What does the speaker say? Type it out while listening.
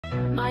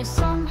My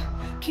son,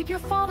 keep your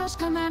father's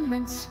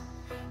commandments,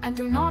 and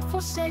do not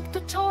forsake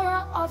the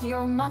Torah of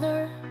your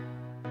mother.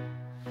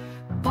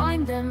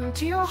 Bind them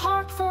to your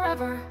heart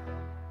forever.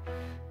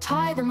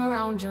 Tie them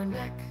around your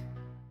neck.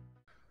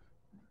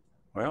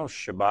 Well,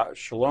 Shabbat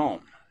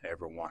Shalom,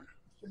 everyone.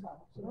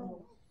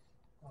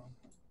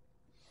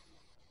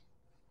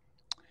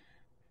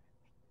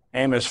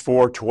 Amos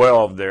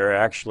 4:12 there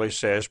actually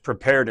says,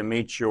 prepare to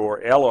meet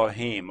your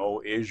Elohim,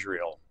 O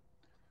Israel.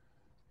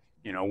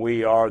 You know,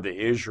 we are the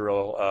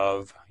Israel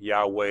of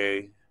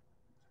Yahweh.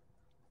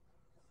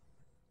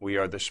 We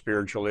are the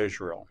spiritual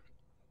Israel.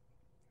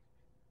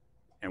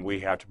 And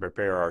we have to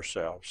prepare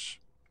ourselves.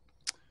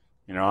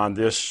 You know, on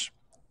this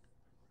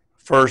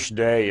first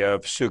day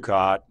of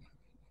Sukkot,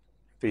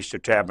 Feast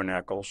of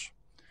Tabernacles,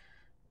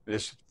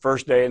 this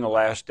first day and the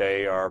last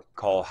day are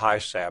called high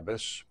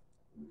Sabbaths.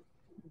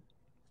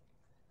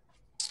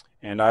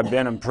 And I've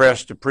been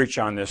impressed to preach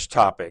on this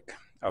topic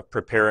of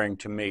preparing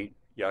to meet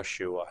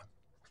Yahshua.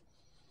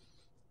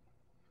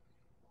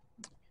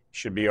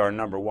 Should be our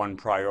number one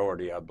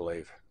priority, I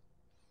believe,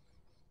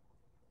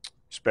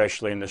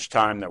 especially in this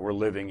time that we're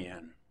living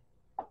in.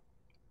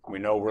 We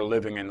know we're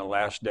living in the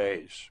last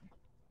days.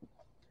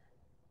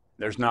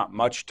 There's not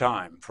much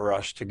time for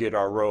us to get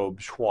our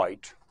robes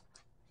white,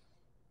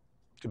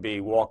 to be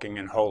walking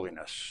in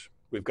holiness.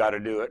 We've got to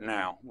do it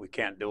now. We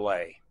can't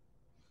delay.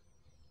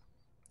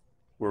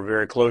 We're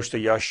very close to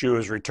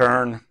Yahshua's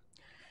return,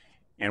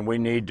 and we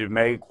need to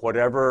make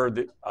whatever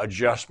the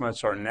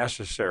adjustments are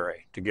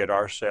necessary to get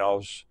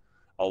ourselves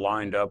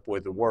aligned up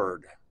with the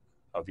Word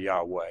of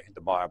Yahweh,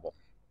 the Bible.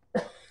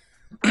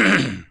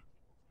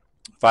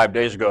 5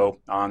 days ago,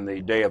 on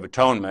the Day of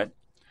Atonement,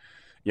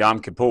 Yom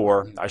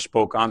Kippur, I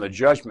spoke on the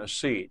judgment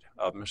seat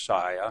of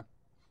Messiah,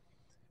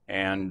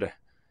 and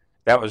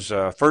that was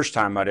the first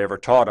time I'd ever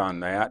taught on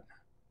that.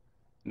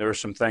 There were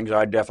some things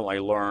I definitely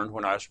learned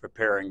when I was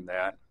preparing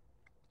that.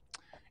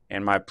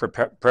 And my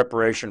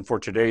preparation for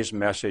today's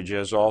message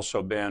has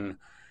also been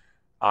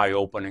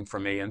eye-opening for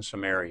me in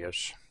some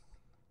areas.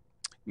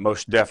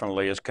 Most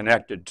definitely is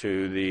connected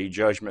to the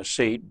judgment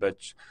seat,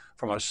 but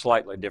from a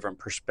slightly different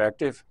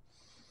perspective.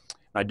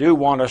 I do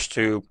want us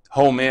to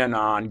home in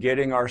on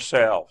getting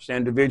ourselves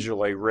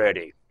individually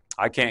ready.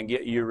 I can't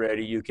get you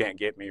ready, you can't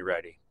get me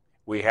ready.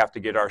 We have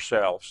to get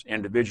ourselves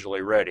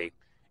individually ready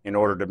in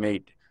order to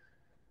meet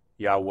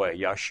Yahweh,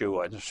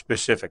 Yahshua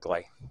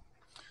specifically.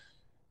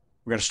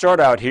 We're going to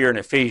start out here in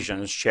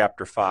Ephesians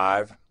chapter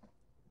 5.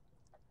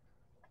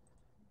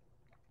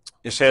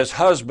 It says,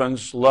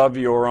 husbands, love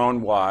your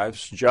own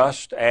wives,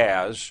 just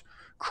as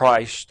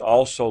Christ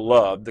also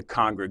loved the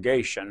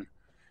congregation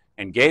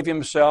and gave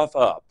himself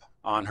up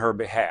on her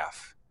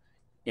behalf,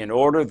 in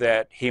order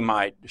that he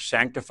might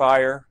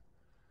sanctify her,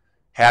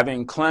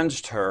 having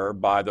cleansed her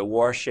by the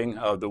washing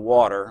of the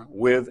water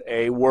with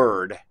a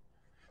word,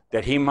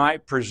 that he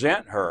might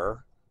present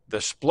her,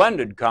 the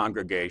splendid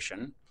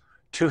congregation,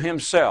 to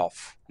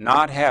himself,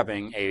 not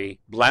having a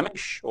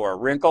blemish or a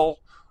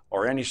wrinkle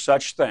or any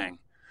such thing,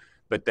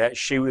 but that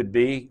she would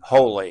be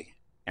holy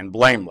and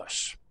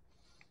blameless.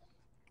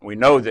 We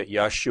know that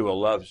Yahshua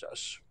loves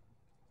us.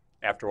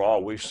 After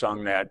all, we've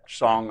sung that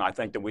song, I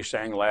think, that we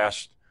sang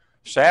last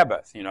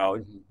Sabbath. You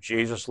know,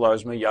 Jesus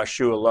loves me,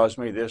 Yahshua loves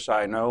me, this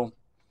I know.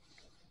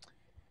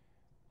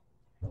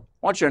 I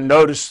want you to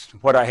notice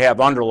what I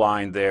have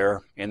underlined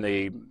there in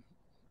the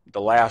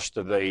last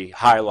of the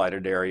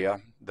highlighted area,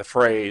 the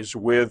phrase,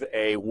 with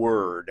a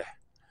word.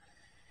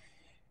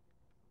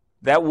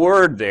 That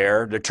word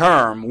there, the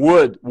term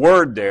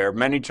word there,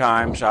 many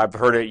times I've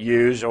heard it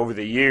used over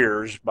the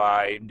years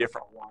by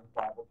different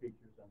Bible teachers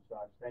and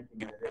such,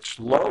 thinking that it's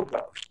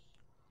logos.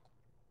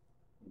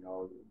 You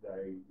know,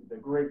 the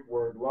Greek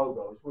word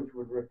logos, which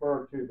would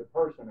refer to the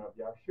person of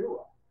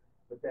Yahshua.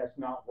 But that's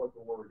not what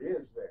the word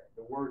is there.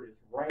 The word is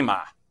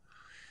rhema.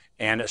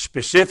 And it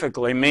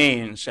specifically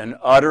means an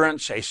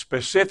utterance, a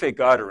specific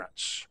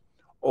utterance,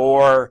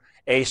 or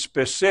a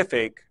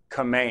specific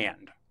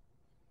command.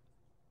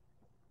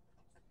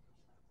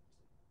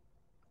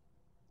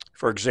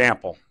 For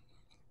example,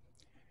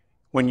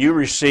 when you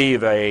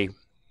receive a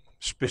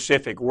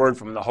specific word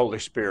from the Holy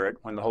Spirit,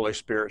 when the Holy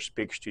Spirit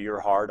speaks to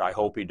your heart, I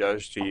hope he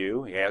does to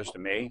you, he has to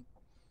me.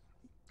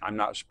 I'm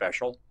not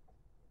special.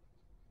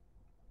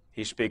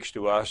 He speaks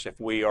to us if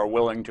we are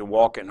willing to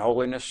walk in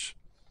holiness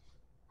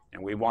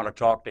and we want to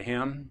talk to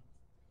him.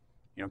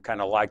 You know,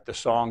 kind of like the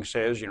song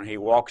says, you know, he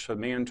walks with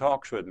me and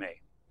talks with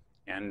me.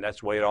 And that's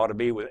the way it ought to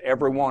be with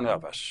every one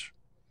of us.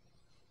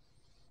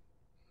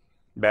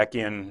 Back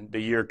in the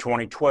year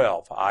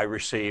 2012, I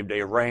received a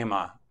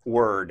rhema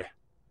word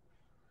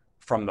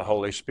from the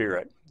Holy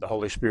Spirit. The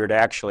Holy Spirit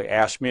actually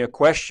asked me a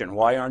question: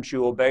 why aren't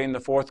you obeying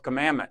the fourth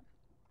commandment?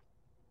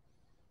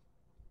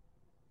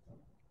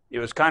 It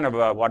was kind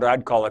of what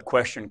I'd call a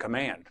question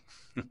command,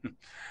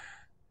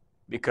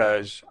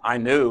 because I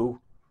knew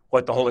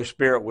what the Holy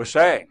Spirit was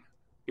saying.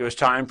 It was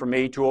time for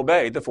me to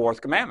obey the fourth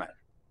commandment.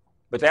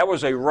 But that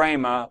was a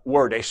rhema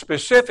word, a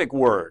specific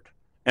word,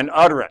 an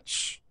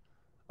utterance,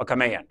 a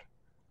command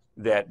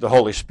that the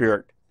Holy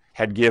Spirit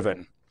had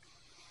given.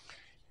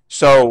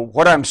 So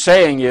what I'm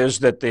saying is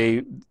that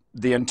the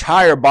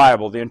entire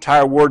Bible, the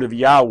entire Word of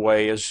Yahweh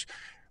is,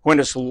 when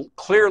it's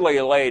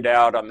clearly laid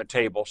out on the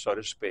table, so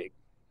to speak,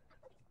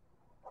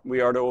 we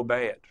are to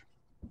obey it.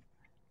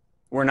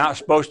 We're not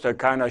supposed to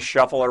kind of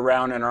shuffle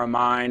around in our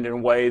mind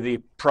and weigh the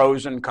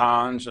pros and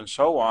cons and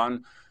so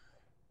on.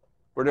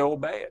 We're to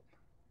obey it.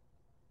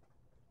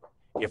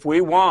 If we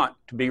want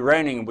to be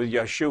reigning with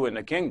Yahshua in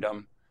the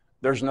kingdom,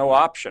 there's no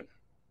option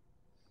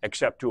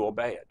except to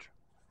obey it.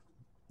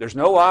 There's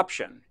no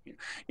option.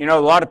 You know,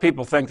 a lot of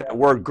people think that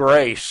word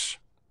grace,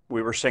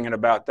 we were singing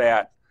about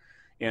that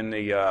in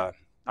the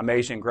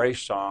Amazing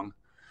Grace song,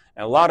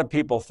 and a lot of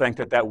people think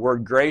that that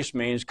word grace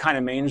kind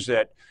of means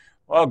that,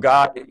 well,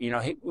 God, you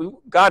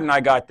know, God and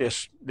I got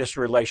this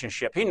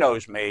relationship. He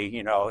knows me,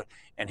 you know,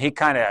 and he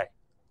kind of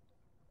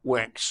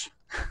winks.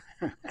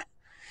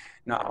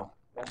 No,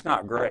 that's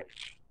not grace.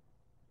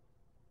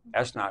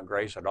 That's not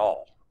grace at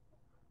all.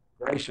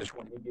 Grace is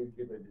when he gives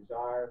you the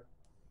desire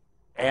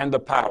and the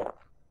power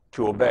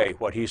to obey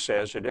what he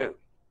says to do.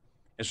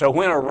 And so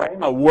when a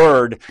rhema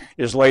word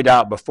is laid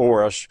out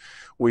before us,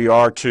 we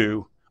are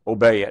to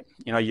obey it.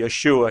 You know,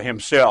 Yahshua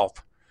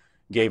himself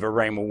gave a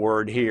rhema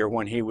word here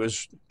when he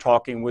was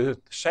talking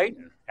with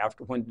Satan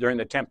during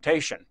the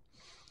temptation.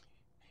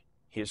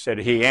 He said,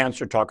 he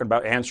answered, talking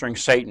about answering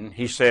Satan,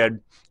 he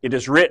said, "It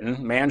is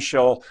written, man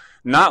shall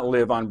not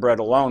live on bread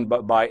alone,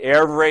 but by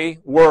every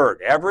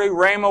word," every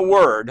rhema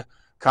word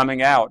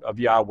coming out of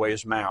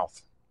Yahweh's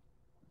mouth.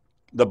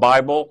 The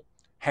Bible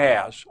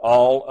has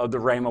all of the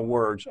rhema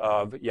words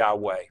of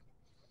Yahweh.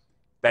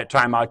 That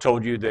time I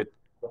told you that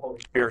the Holy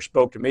Spirit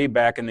spoke to me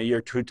back in the year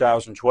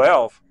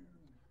 2012.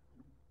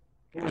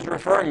 He was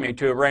referring me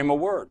to a rhema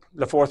word,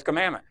 the fourth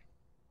commandment.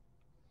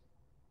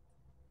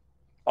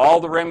 All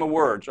the rhema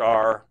words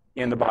are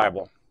in the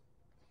Bible.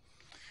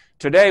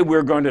 Today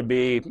we're going to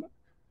be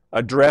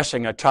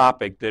addressing a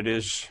topic that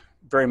is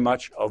very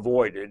much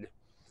avoided.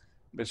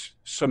 It's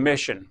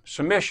submission.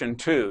 Submission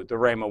to the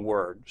rhema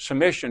word.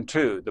 Submission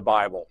to the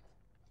Bible.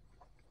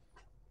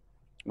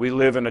 We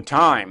live in a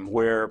time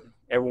where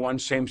everyone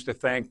seems to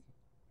think,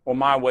 well,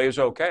 my way is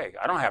okay.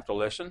 I don't have to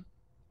listen.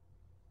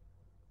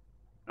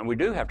 And we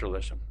do have to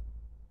listen.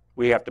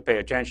 We have to pay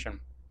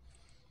attention.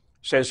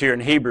 It says here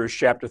in Hebrews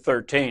chapter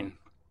 13,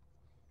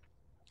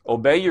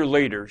 "Obey your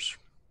leaders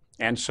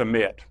and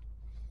submit,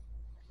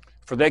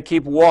 for they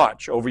keep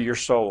watch over your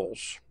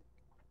souls,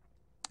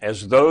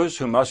 as those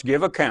who must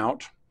give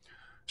account,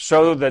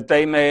 so that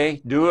they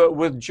may do it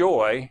with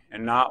joy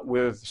and not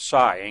with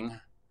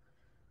sighing,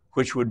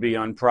 which would be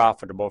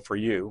unprofitable for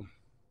you."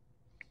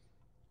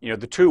 You know,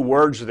 the two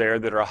words there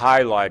that are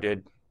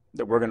highlighted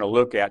that we're going to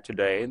look at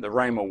today, the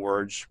rhema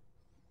words,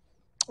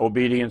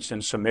 obedience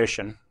and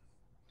submission.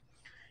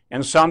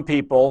 And some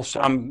people,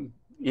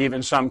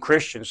 even some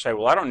Christians say,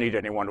 well, I don't need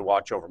anyone to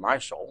watch over my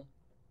soul.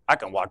 I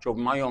can watch over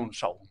my own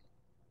soul.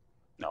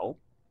 No.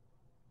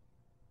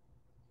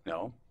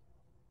 No.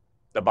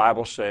 The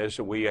Bible says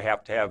that we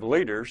have to have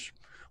leaders,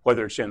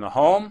 whether it's in the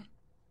home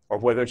or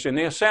whether it's in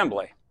the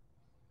assembly,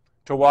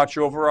 to watch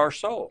over our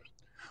soul.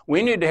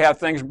 We need to have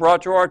things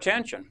brought to our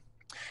attention.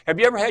 Have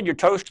you ever had your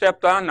toes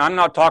stepped on? I'm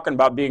not talking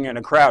about being in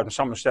a crowd and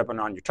someone stepping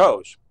on your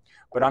toes,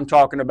 but I'm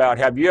talking about,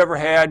 have you ever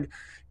had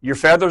your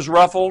feathers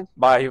ruffled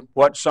by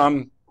what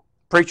some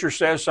preacher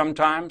says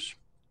sometimes,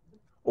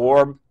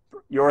 or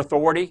your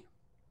authority?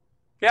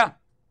 Yeah,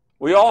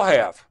 we all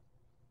have.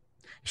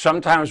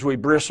 Sometimes we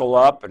bristle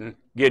up and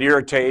get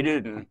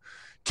irritated and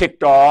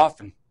ticked off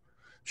and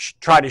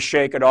try to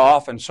shake it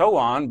off and so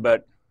on,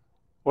 but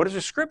what does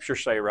the scripture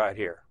say right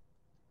here?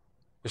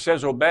 It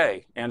says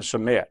obey and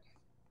submit.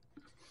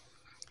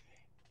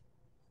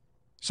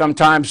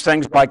 Sometimes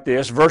things like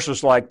this,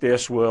 verses like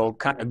this, will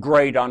kind of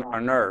grate on our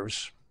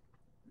nerves.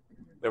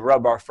 They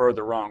rub our fur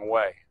the wrong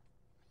way.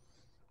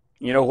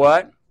 You know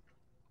what?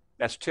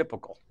 That's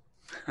typical.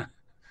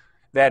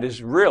 That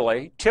is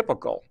really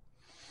typical.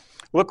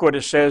 Look what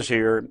it says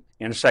here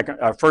in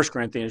 1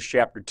 Corinthians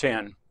chapter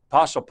 10.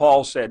 Apostle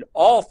Paul said,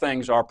 "All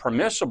things are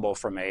permissible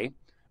for me,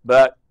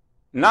 but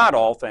not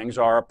all things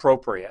are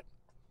appropriate.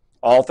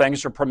 All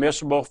things are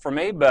permissible for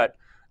me, but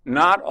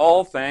not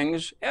all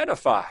things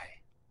edify."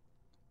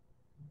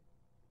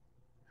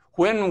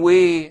 When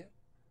we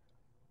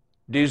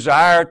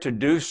desire to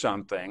do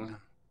something,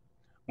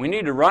 we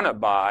need to run it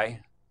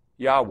by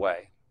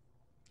Yahweh.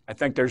 I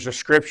think there's a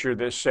scripture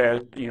that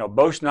says, you know,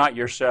 boast not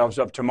yourselves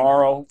of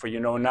tomorrow, for you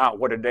know not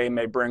what a day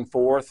may bring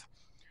forth.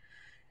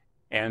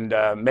 And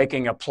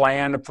making a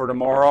plan for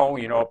tomorrow,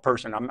 you know, a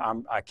person,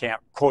 I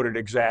can't quote it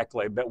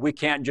exactly, but we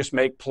can't just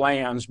make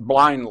plans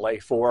blindly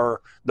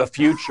for the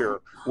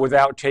future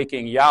without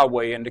taking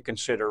Yahweh into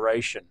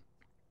consideration.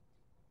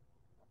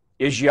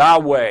 Is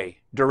Yahweh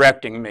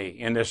directing me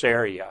in this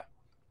area?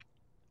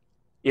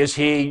 Is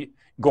he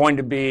going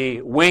to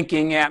be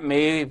winking at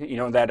me, you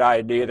know, that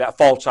idea, that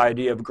false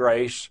idea of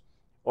grace?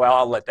 Well,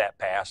 I'll let that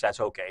pass. That's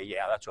okay.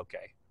 Yeah, that's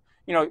okay.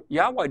 You know,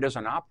 Yahweh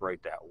doesn't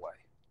operate that way.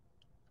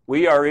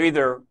 We are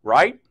either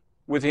right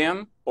with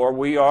him or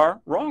we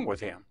are wrong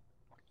with him.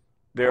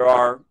 There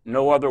are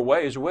no other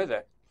ways with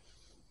it.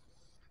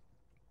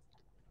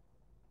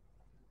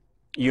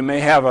 You may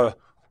have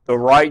the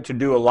right to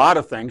do a lot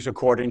of things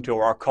according to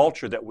our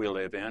culture that we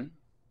live in.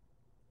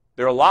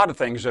 There are a lot of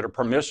things that are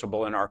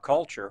permissible in our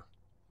culture,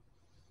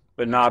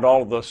 but not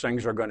all of those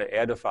things are going to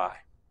edify.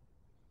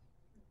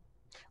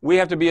 We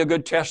have to be a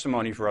good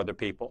testimony for other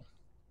people.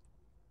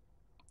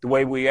 The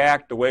way we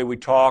act, the way we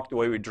talk, the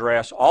way we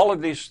dress, all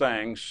of these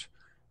things,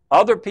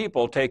 other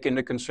people take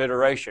into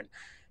consideration.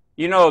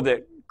 You know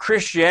that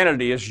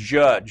Christianity is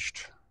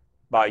judged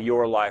by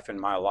your life and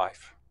my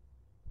life.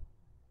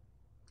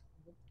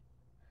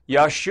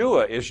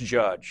 Yahshua is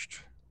judged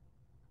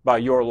by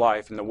your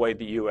life and the way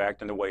that you act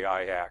and the way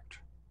I act.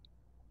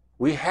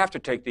 We have to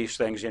take these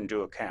things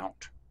into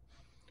account.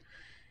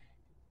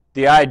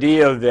 The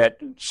idea that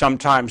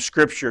sometimes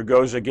Scripture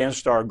goes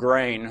against our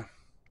grain,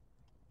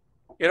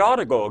 it ought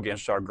to go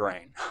against our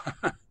grain.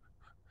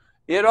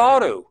 It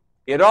ought to.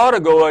 It ought to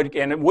go,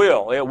 and it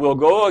will. It will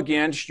go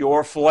against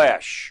your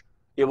flesh.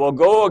 It will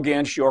go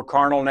against your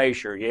carnal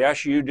nature.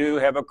 Yes, you do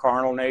have a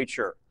carnal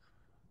nature.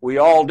 We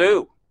all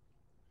do.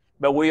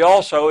 But we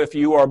also, if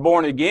you are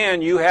born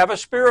again, you have a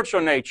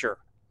spiritual nature.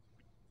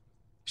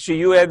 So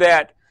you have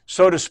that,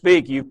 so to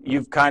speak,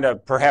 you've kind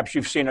of, perhaps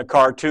you've seen a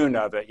cartoon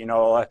of it, you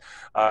know,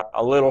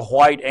 a little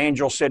white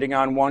angel sitting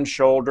on one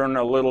shoulder and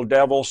a little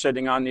devil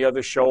sitting on the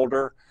other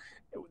shoulder.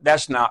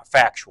 That's not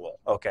factual,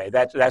 okay?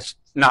 That's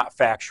not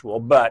factual,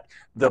 but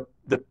the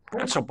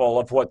principle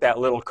of what that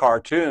little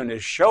cartoon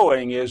is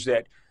showing is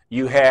that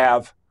you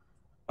have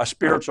a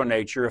spiritual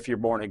nature if you're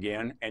born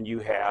again, and you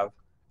have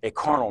a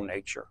carnal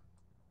nature.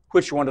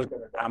 Which one is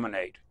going to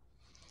dominate?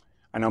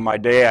 I know my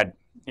dad,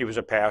 he was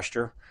a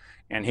pastor,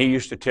 and he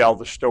used to tell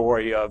the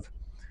story of,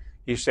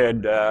 he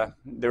said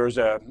there was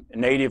a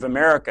Native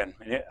American,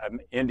 an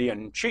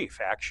Indian chief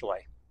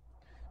actually,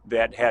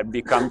 that had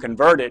become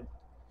converted.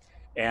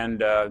 And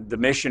the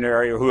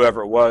missionary or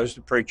whoever it was,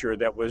 the preacher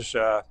that was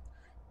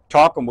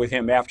talking with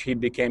him after he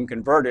became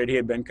converted, he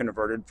had been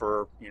converted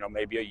for, you know,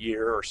 maybe a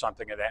year or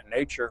something of that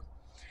nature.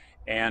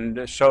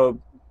 And so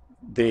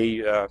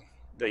the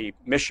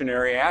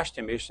missionary asked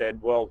him, he said,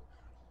 well,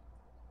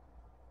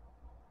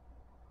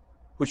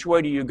 which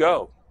way do you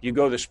go? Do you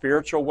go the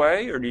spiritual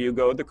way or do you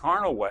go the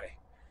carnal way?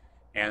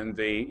 And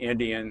the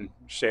Indian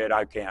said,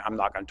 I'm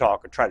not going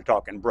to try to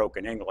talk in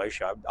broken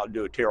English. I'll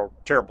do a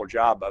terrible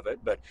job of it.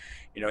 But,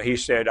 you know, he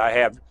said,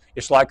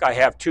 it's like I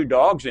have two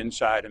dogs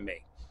inside of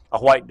me, a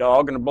white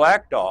dog and a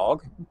black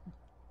dog.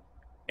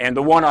 And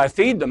the one I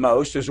feed the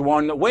most is the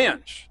one that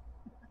wins.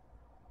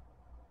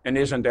 And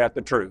isn't that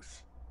the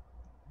truth?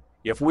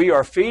 If we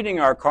are feeding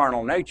our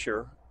carnal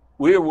nature,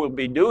 we will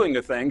be doing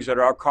the things that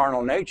our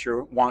carnal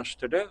nature wants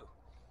to do.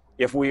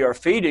 If we are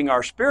feeding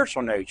our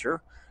spiritual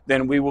nature,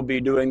 then we will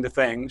be doing the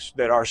things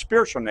that our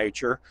spiritual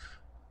nature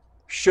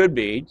should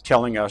be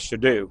telling us to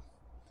do.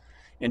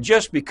 And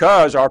just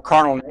because our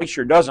carnal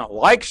nature doesn't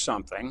like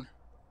something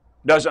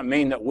doesn't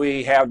mean that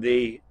we have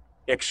the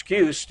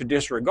excuse to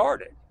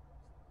disregard it.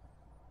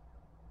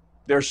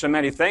 There's so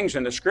many things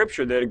in the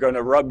Scripture that are going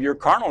to rub your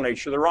carnal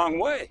nature the wrong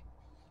way.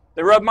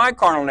 They rub my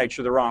carnal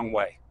nature the wrong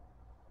way.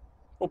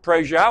 Well,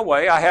 praise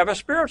Yahweh, I have a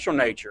spiritual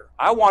nature.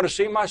 I want to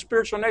see my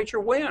spiritual nature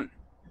win.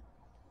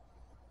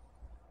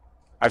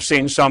 I've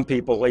seen some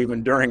people,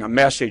 even during a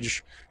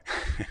message,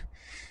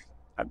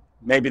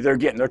 maybe they're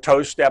getting their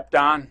toes stepped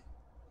on,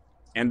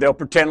 and they'll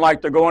pretend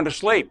like they're going to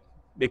sleep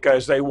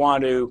because they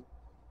want to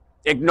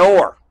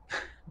ignore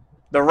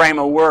the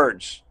rhema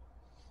words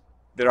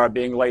that are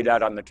being laid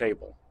out on the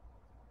table.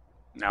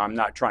 Now, I'm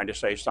not trying to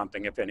say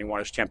something if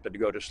anyone is tempted to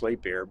go to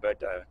sleep here,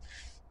 but,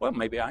 well,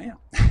 maybe I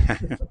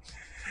am.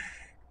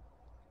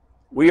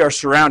 We are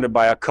surrounded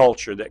by a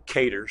culture that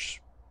caters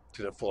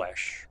to the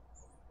flesh,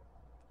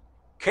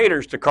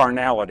 caters to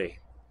carnality.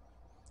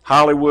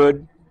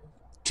 Hollywood,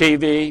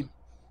 TV,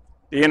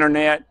 the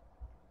internet,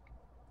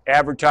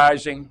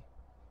 advertising,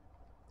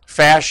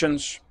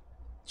 fashions,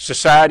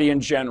 society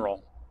in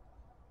general.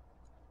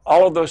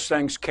 All of those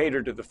things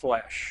cater to the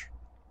flesh.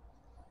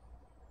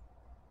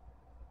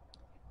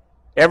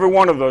 Every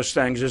one of those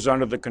things is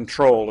under the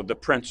control of the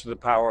prince of the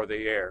power of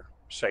the air,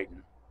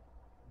 Satan.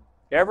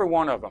 Every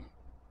one of them.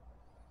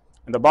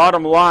 And the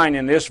bottom line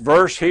in this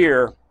verse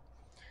here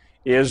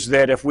is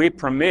that if we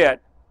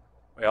permit,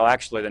 well,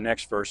 actually the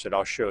next verse that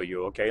I'll show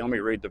you, okay, let me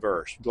read the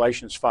verse.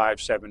 Galatians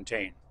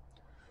 5:17.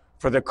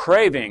 For the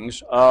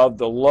cravings of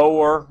the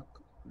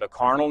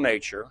carnal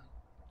nature,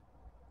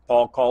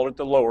 Paul called it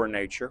the lower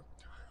nature,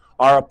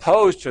 are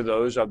opposed to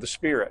those of the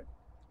Spirit.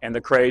 And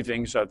the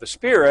cravings of the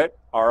Spirit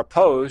are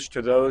opposed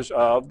to those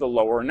of the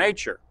lower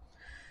nature.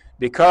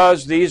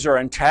 Because these are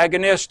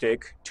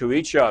antagonistic to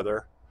each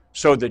other,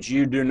 so that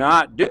you do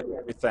not do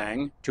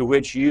everything to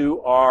which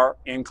you are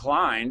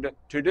inclined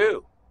to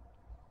do.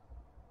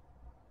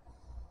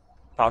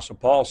 Apostle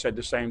Paul said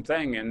the same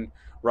thing in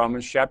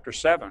Romans chapter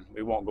 7.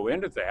 We won't go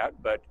into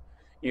that, but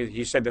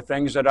he said the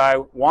things that I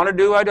want to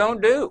do, I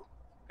don't do.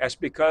 That's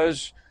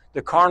because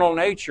the carnal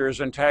nature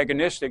is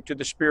antagonistic to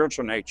the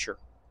spiritual nature.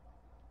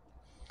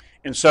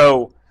 And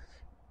so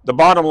the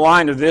bottom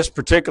line of this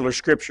particular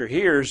scripture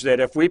here is that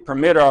if we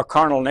permit our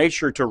carnal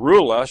nature to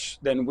rule us,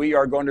 then we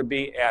are going to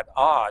be at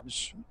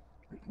odds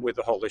with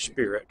the Holy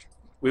Spirit.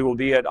 We will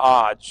be at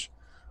odds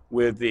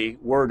with the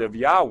Word of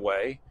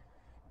Yahweh.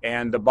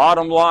 And the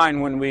bottom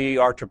line when we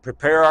are to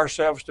prepare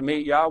ourselves to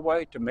meet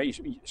Yahweh, to meet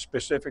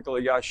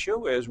specifically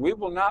Yahshua, is we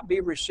will not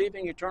be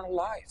receiving eternal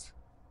life.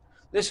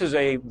 This is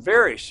a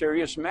very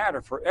serious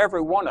matter for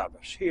every one of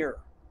us here.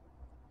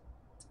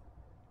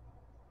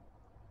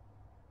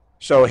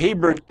 So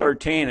Hebrews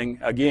 13, and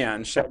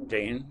again,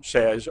 17,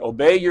 says,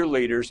 "Obey your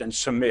leaders and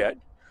submit,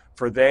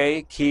 for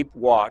they keep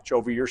watch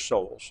over your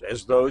souls,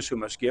 as those who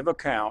must give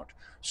account,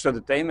 so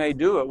that they may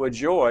do it with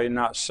joy and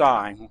not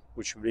sighing,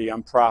 which would be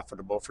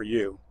unprofitable for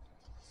you."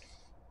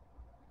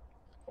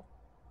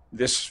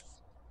 This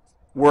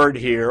word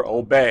here,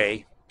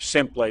 obey,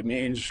 simply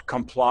means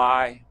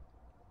comply.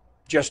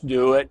 Just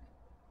do it.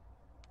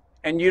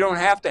 And you don't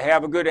have to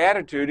have a good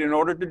attitude in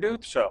order to do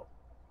so.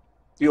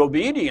 The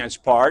obedience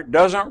part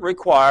doesn't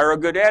require a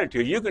good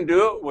attitude. You can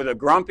do it with a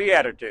grumpy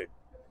attitude.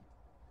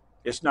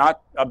 It's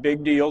not a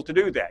big deal to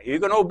do that. You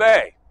can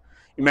obey.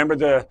 You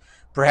remember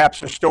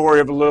perhaps the story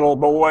of a little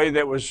boy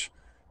that was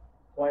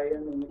playing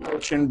in the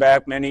kitchen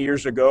back many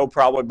years ago,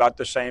 probably about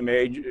the same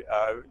age,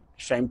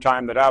 same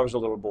time that I was a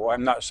little boy.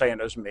 I'm not saying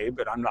it was me,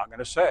 but I'm not going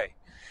to say.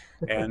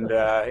 And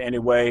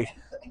anyway,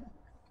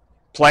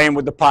 playing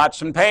with the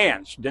pots and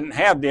pans. Didn't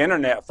have the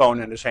internet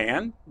phone in his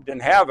hand.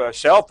 Didn't have a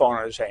cell phone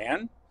in his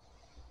hand.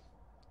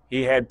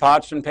 He had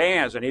pots and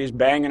pans, and he's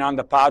banging on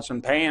the pots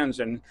and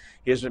pans, and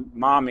his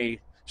mommy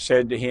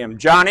said to him,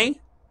 "Johnny,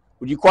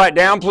 would you quiet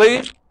down,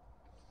 please?"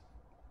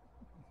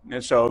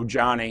 And so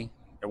Johnny,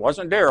 it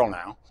wasn't Daryl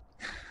now.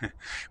 But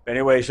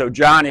anyway, so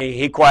Johnny,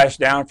 he quiets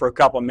down for a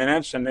couple of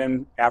minutes, and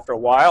then after a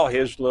while,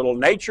 his little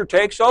nature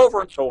takes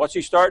over. So what's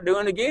he start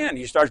doing again?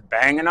 He starts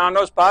banging on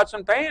those pots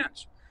and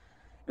pans.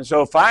 And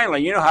so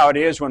finally, you know how it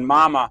is when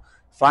Mama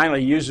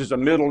finally uses a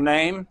middle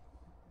name?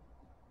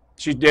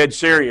 She's dead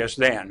serious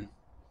then.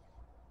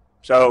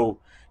 So,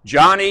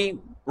 "Johnny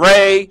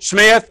Ray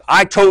Smith,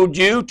 I told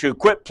you to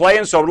quit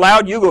playing so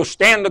loud, you go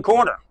stand in the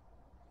corner."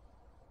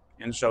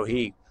 And so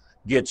he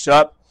gets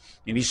up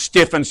and he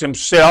stiffens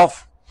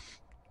himself,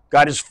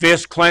 got his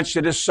fist clenched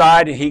at his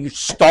side, and he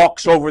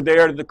stalks over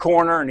there to the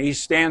corner, and he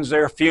stands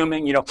there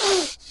fuming, you know.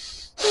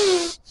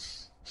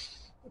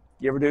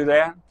 You ever do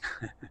that?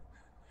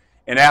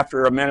 And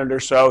after a minute or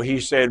so,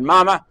 he said,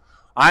 "Mama,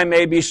 I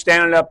may be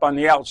standing up on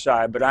the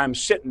outside, but I'm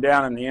sitting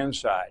down on the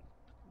inside."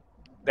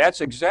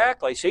 That's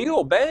exactly, see, he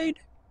obeyed.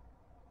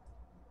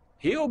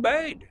 He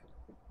obeyed.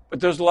 But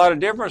there's a lot of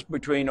difference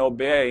between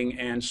obeying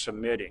and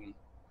submitting.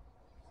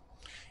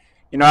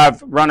 You know,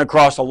 I've run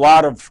across a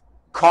lot of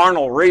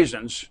carnal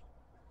reasons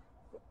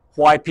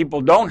why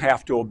people don't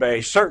have to obey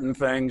certain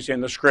things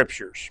in the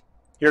Scriptures.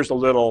 Here's a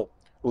little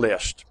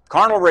list.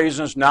 Carnal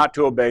reasons not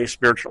to obey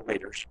spiritual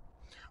leaders.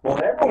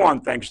 Well,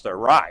 everyone thinks they're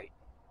right.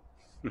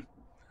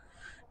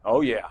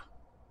 Oh, yeah.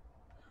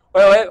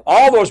 Well,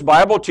 all those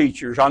Bible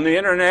teachers on the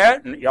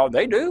internet, and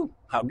they do.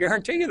 I'll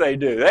guarantee you they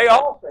do. They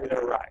all say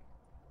they're right.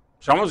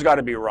 Someone's got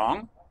to be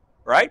wrong,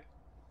 right?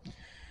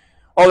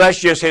 Oh, that's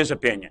just his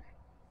opinion.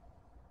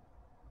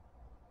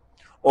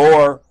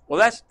 Or, well,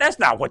 that's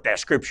not what that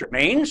scripture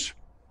means.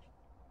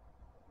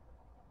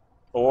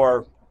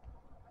 Or,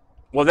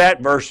 well,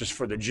 that verse is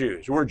for the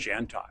Jews. We're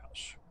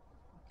Gentiles.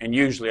 And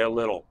usually a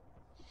little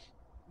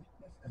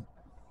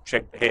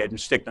shake the head and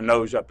stick the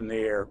nose up in the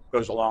air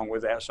goes along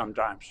with that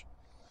sometimes.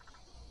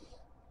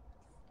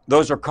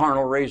 Those are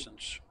carnal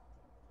reasons.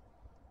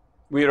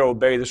 We to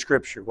obey the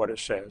Scripture, what it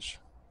says.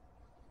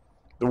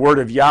 The word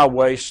of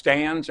Yahweh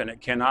stands and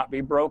it cannot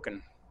be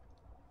broken.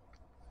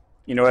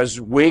 You know, as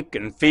weak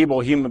and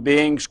feeble human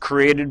beings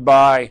created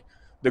by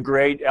the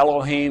great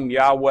Elohim,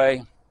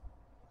 Yahweh,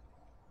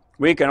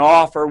 we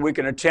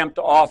can attempt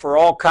to offer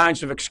all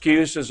kinds of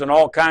excuses and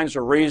all kinds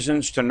of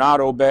reasons to not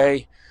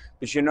obey.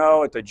 But you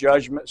know, at the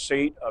judgment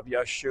seat of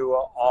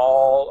Yahshua,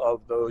 all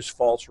of those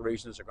false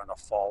reasons are going to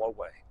fall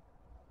away.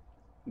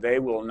 They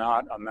will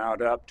not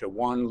amount up to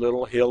one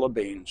little hill of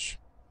beans.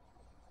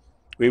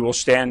 We will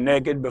stand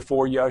naked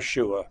before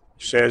Yahshua. It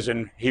says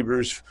in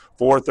Hebrews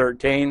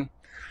 4:13,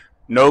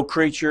 "No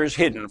creature is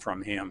hidden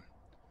from him,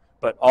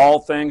 but all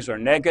things are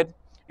naked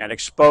and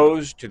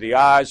exposed to the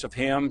eyes of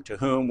him to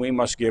whom we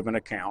must give an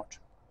account."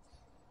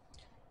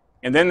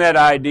 And then that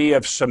idea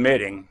of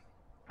submitting.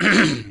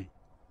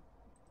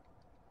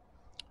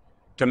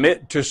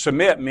 To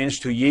submit means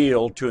to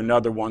yield to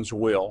another one's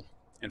will.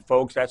 And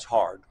folks, that's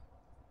hard.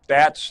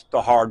 That's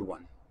the hard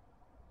one.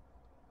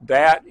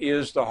 That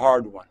is the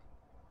hard one.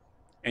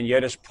 And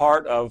yet it's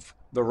part of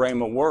the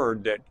Rhema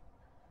word that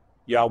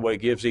Yahweh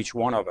gives each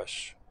one of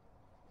us.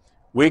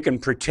 We can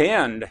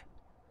pretend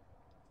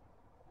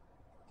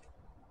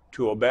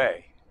to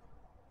obey,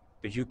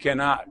 but you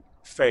cannot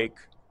fake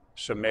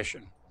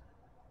submission.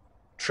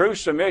 True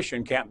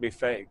submission can't be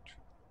faked.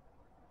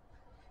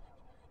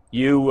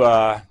 You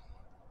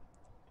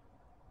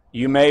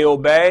may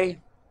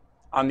obey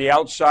on the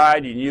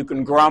outside, and you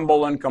can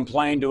grumble and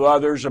complain to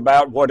others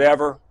about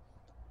whatever,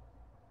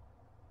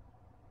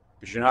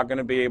 but you're not going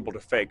to be able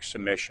to fake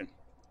submission.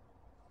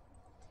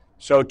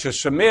 So to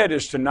submit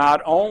is to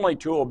not only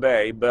to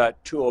obey,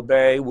 but to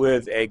obey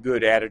with a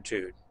good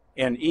attitude,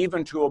 and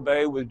even to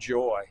obey with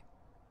joy.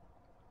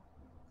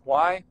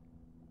 Why?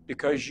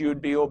 Because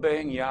you'd be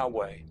obeying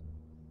Yahweh.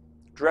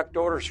 Direct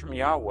orders from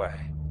Yahweh.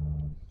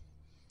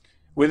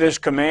 With this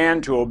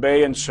command to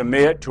obey and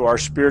submit to our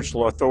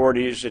spiritual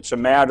authorities, it's a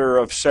matter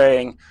of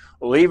saying,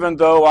 well, even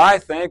though I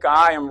think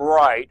I am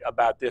right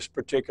about this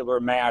particular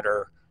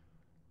matter,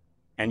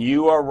 and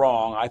you are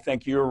wrong, I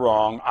think you're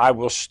wrong, I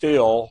will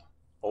still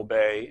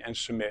obey and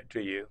submit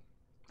to you.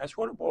 That's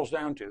what it boils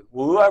down to.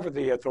 Whoever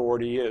the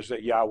authority is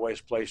that Yahweh has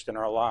placed in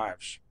our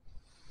lives.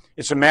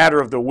 It's a matter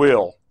of the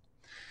will.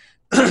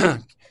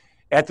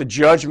 At the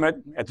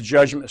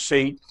judgment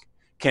seat,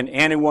 can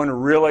anyone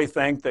really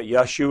think that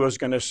Yahshua is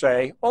going to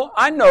say, well,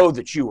 I know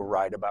that you were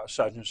right about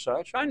such and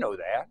such. I know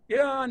that.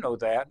 Yeah, I know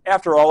that.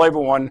 After all,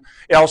 everyone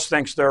else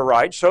thinks they're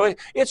right. So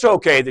it's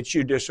okay that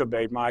you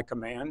disobeyed my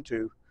command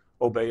to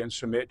obey and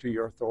submit to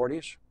your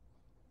authorities.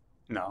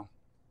 No.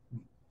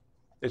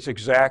 It's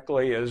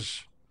exactly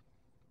as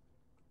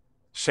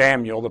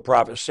Samuel, the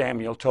prophet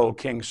Samuel, told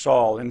King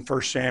Saul in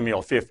 1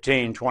 Samuel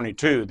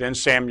 15:22. Then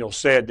Samuel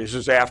said, this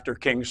is after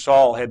King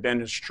Saul had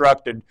been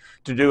instructed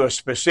to do a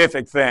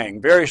specific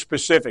thing, very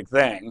specific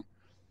thing,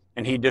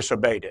 and he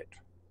disobeyed it.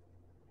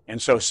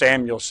 And so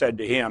Samuel said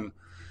to him,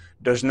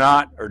 does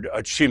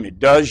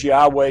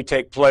Yahweh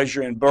take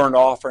pleasure in burnt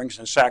offerings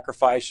and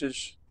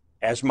sacrifices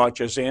as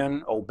much as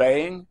in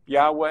obeying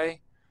Yahweh?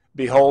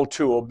 Behold,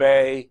 to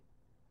obey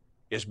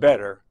is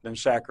better than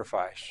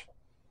sacrifice.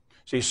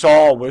 See,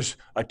 Saul was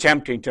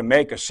attempting to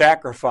make a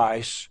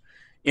sacrifice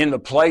in the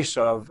place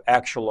of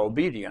actual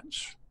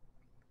obedience.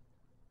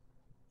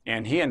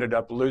 And he ended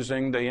up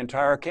losing the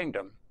entire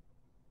kingdom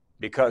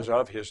because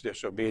of his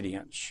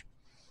disobedience.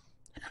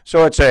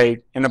 So it's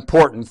an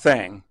important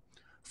thing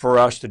for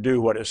us to do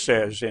what it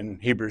says in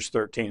Hebrews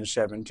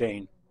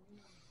 13:17.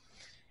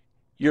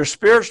 Your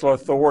spiritual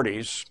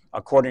authorities,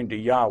 according to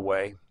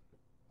Yahweh,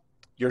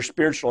 your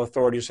spiritual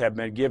authorities have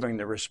been given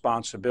the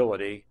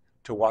responsibility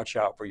to watch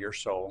out for your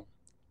soul.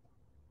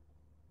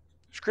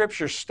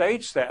 Scripture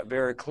states that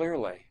very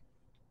clearly.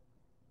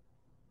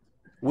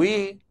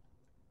 We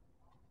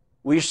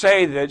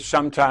say that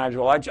sometimes,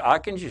 well, I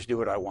can just do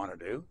what I want to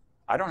do.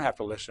 I don't have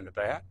to listen to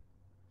that.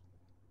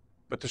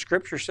 But the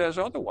Scripture says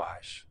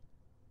otherwise.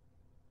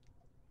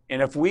 And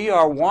if we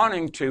are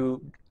wanting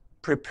to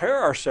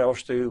prepare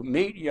ourselves to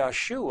meet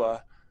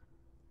Yahshua,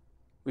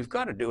 we've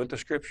got to do what the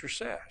Scripture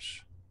says.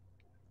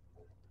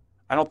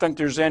 I don't think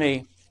there's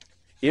any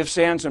ifs,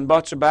 ands, and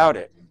buts about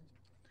it.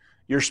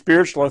 Your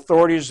spiritual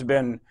authorities have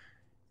been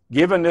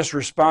given this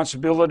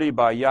responsibility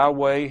by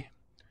Yahweh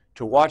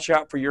to watch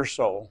out for your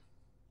soul.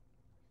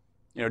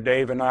 You know,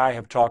 Dave and I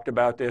have talked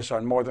about this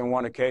on more than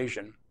one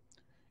occasion.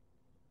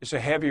 It's a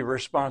heavy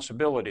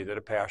responsibility that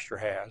a pastor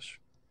has.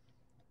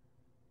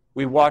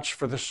 We watch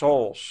for the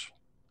souls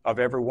of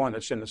everyone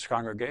that's in this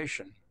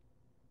congregation.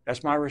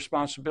 That's my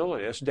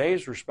responsibility. That's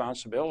Dave's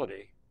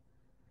responsibility.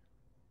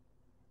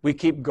 We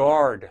keep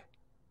guard.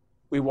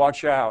 We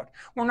watch out.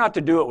 We're not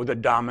to do it with a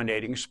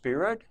dominating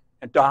spirit,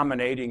 a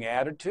dominating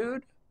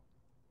attitude.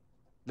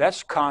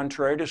 That's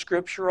contrary to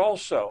Scripture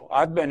also.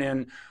 I've been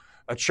in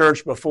a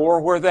church before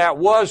where that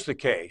was the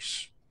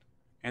case,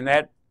 and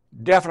that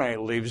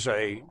definitely leaves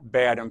a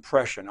bad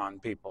impression on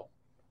people.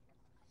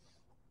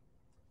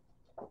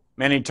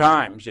 Many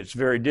times it's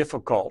very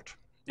difficult,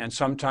 and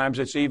sometimes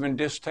it's even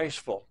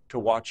distasteful to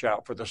watch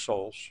out for the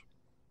souls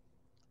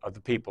of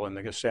the people in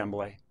the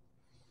assembly.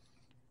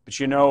 But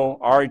you know,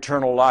 our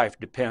eternal life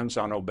depends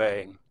on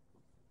obeying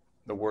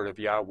the word of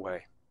Yahweh.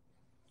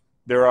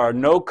 There are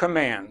no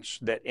commands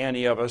that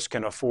any of us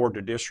can afford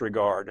to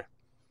disregard.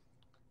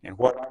 And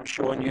what I'm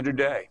showing you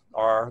today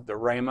are the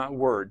Rhema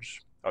words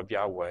of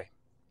Yahweh.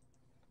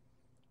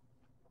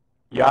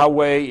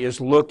 Yahweh is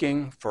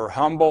looking for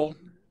humble,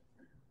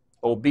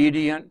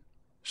 obedient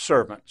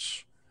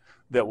servants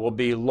that will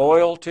be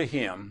loyal to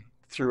Him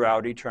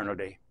throughout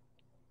eternity.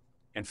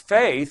 And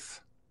faith,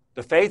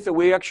 the faith that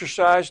we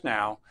exercise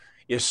now,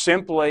 is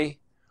simply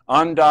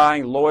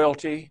undying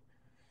loyalty,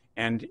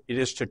 and it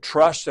is to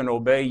trust and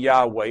obey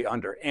Yahweh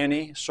under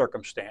any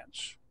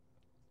circumstance.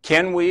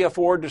 Can we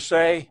afford to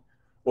say,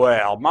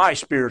 well, my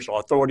spiritual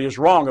authority is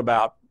wrong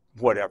about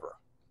whatever,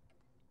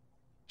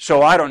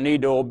 so I don't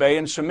need to obey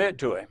and submit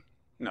to him?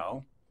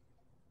 No.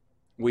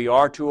 We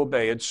are to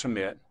obey and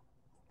submit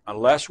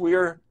unless we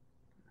are,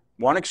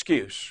 one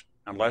excuse,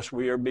 unless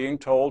we are being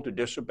told to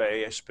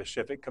disobey a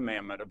specific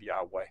commandment of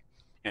Yahweh.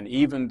 And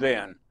even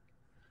then,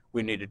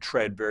 we need to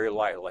tread very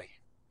lightly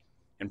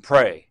and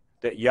pray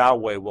that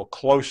Yahweh will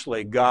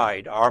closely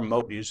guide our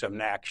motives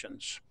and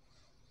actions.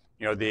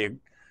 You know,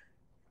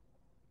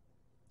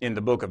 in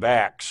the book of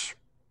Acts,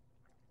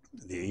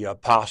 the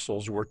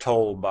apostles were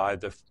told by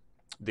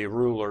the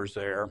rulers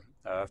there,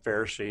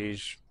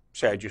 Pharisees,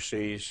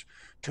 Sadducees,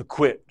 to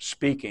quit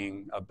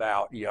speaking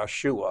about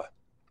Yahshua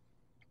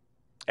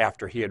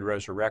after he had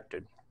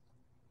resurrected.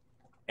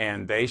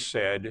 And they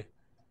said,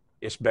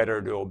 it's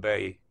better to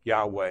obey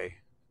Yahweh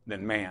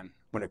than man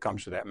when it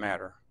comes to that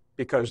matter.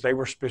 because they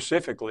were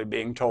specifically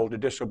being told to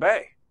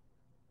disobey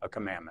a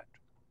commandment.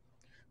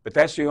 But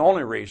that's the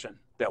only reason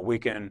that we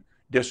can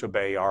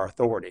disobey our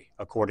authority,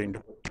 according to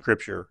what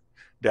Scripture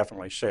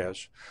definitely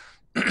says.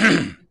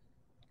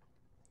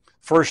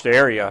 First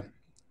area,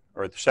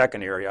 or the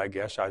second area, I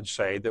guess I'd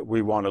say, that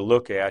we want to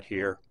look at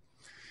here,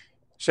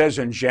 says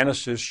in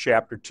Genesis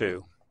chapter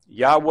 2,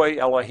 Yahweh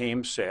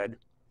Elohim said,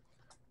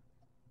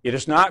 "It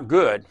is not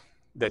good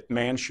that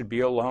man should be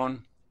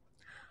alone.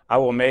 I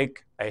will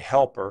make a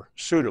helper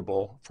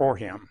suitable for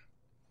him."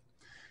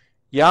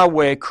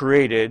 Yahweh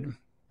created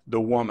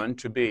the woman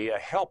to be a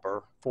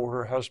helper for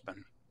her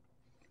husband.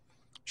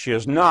 She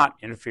is not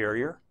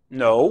inferior.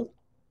 No.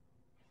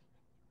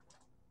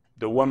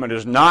 The woman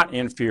is not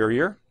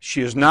inferior.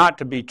 She is not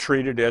to be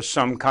treated as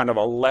some kind of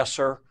a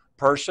lesser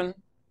person.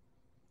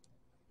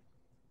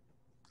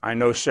 I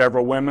know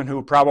several women who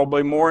are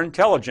probably more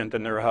intelligent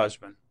than their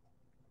husband.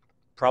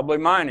 Probably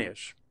mine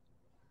is.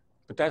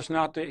 But that's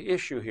not the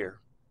issue here.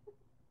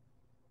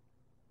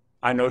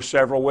 I know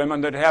several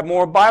women that have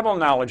more Bible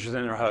knowledge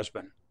than their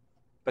husband.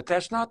 But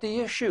that's not the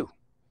issue.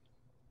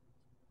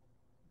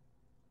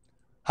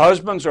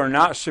 Husbands are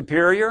not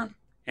superior,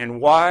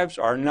 and wives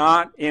are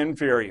not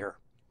inferior.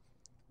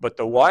 But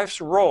the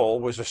wife's role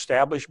was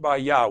established by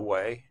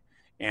Yahweh,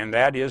 and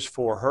that is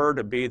for her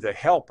to be the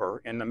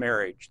helper in the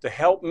marriage. The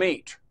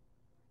helpmeet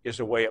is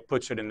the way it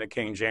puts it in the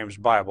King James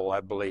Bible, I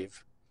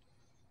believe.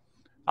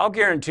 I'll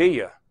guarantee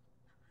you.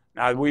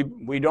 Now,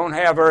 we don't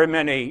have very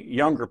many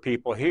younger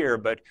people here,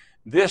 but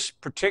this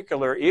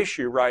particular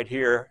issue right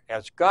here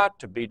has got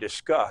to be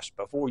discussed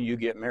before you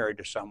get married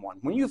to someone.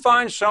 When you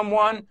find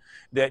someone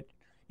that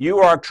you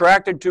are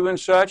attracted to and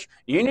such,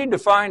 you need to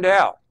find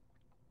out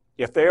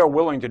if they are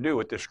willing to do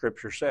what the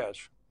Scripture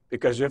says.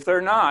 Because if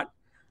they're not,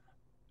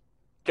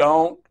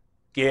 don't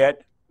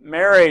get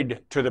married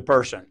to the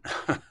person.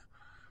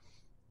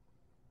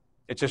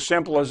 It's as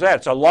simple as that.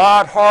 It's a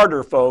lot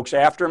harder, folks,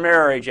 after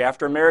marriage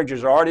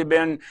has already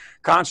been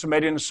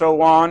consummated and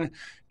so on,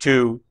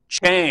 to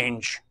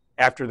change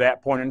after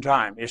that point in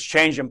time. Is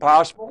change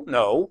impossible?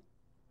 No.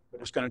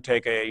 But it's going to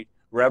take a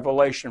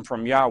revelation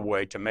from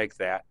Yahweh to make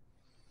that.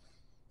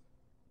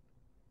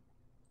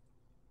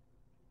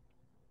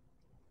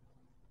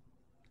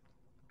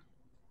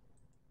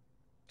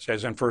 It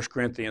says in 1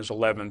 Corinthians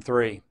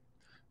 11:3,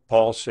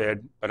 Paul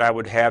said, "But I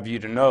would have you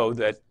to know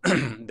that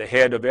the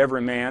head of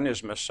every man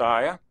is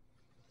Messiah,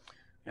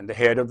 and the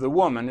head of the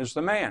woman is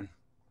the man,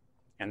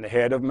 and the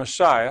head of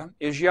Messiah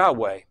is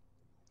Yahweh."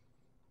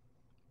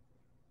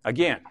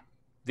 Again,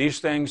 these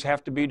things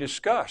have to be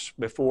discussed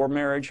before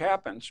marriage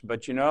happens.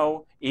 But you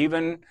know,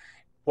 even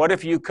what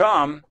if you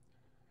come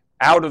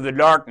out of the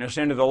darkness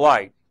into the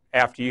light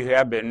after you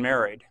have been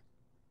married?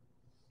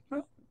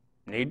 Well,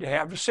 you need to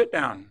have a sit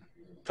down,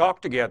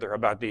 talk together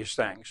about these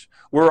things.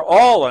 We're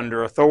all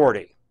under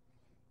authority.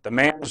 The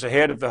man is the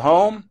head of the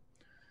home.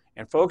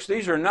 And folks,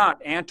 these are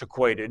not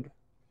antiquated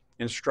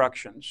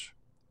instructions.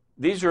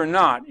 These are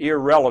not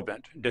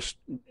irrelevant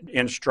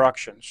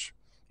instructions.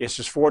 This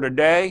is for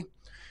today,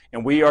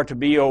 and we are to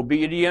be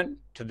obedient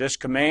to this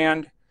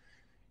command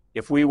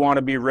if we want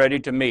to be ready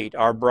to meet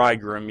our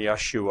bridegroom,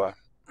 Yahshua.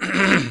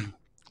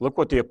 Look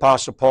what the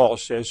Apostle Paul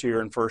says here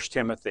in 1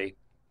 Timothy.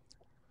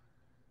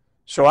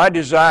 "So I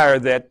desire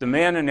that the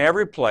men in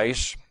every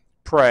place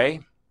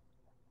pray,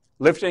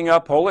 lifting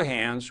up holy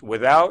hands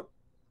without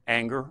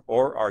anger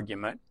or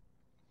argument.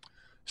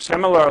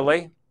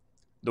 Similarly,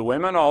 the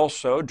women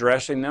also,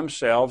 dressing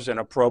themselves in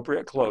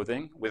appropriate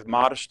clothing with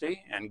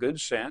modesty and good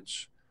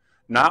sense,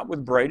 not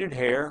with braided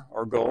hair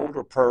or gold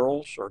or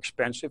pearls or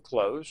expensive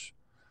clothes,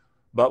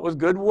 but with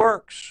good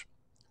works,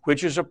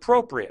 which is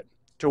appropriate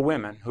to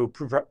women who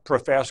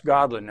profess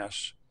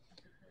godliness.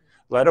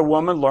 Let a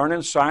woman learn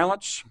in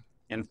silence,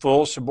 in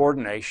full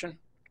subordination.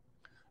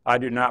 I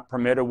do not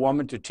permit a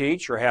woman to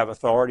teach or have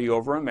authority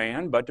over a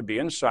man, but to be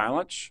in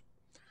silence.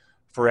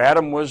 For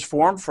Adam was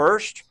formed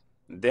first,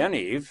 then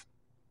Eve.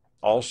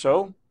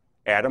 Also,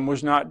 Adam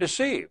was not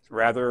deceived.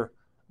 Rather,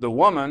 the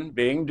woman,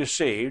 being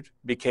deceived,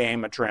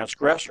 became a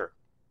transgressor."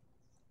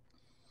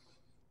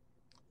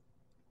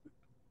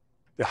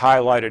 The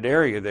highlighted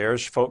area there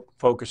is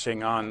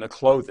focusing on the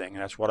clothing,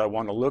 and that's what I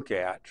want to look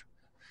at.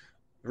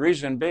 The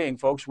reason being,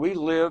 folks, we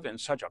live in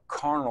such a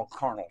carnal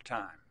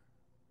time.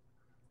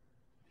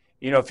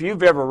 You know, if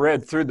you've ever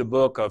read through the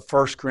book of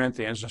 1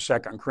 Corinthians and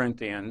 2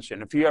 Corinthians,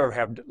 and if you ever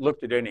have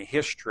looked at any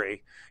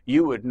history,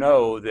 you would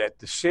know that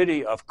the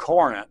city of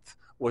Corinth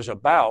was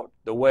about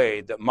the way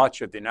that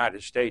much of the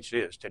United States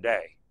is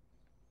today.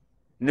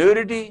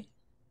 Nudity,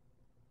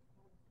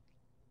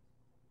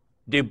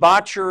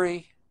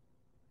 debauchery,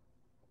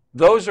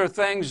 those are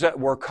things that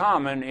were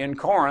common in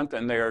Corinth,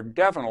 and they are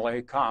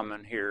definitely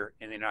common here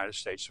in the United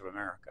States of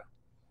America.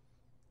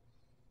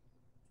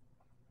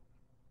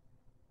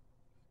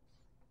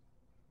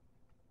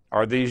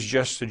 Are these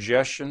just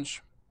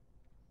suggestions?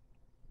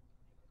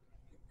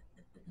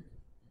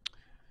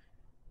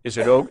 Is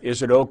it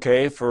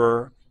okay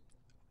for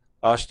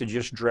us to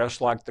just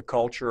dress like the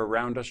culture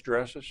around us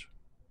dresses?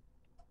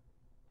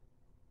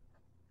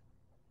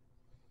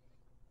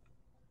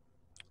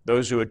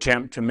 Those who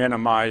attempt to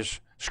minimize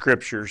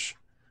scriptures,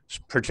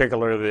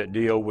 particularly that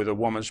deal with a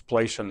woman's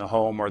place in the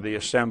home or the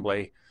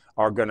assembly,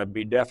 are going to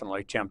be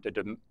definitely tempted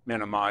to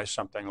minimize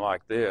something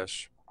like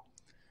this.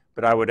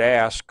 But I would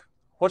ask,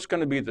 what's going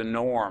to be the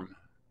norm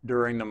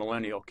during the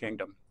millennial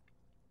kingdom?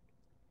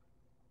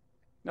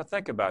 Now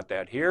think about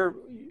that. Here,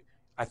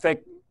 I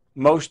think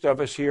most of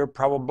us here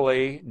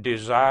probably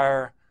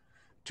desire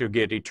to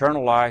get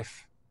eternal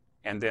life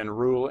and then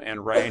rule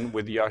and reign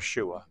with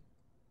Yahshua.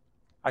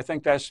 I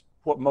think that's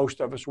what most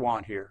of us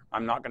want here.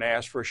 I'm not going to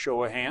ask for a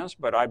show of hands,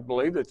 but I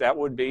believe that that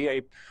would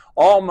be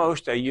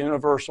almost a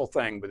universal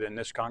thing within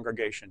this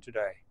congregation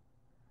today.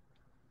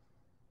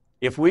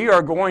 If we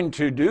are going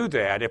to do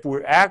that, if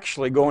we're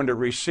actually going to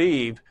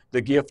receive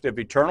the gift of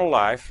eternal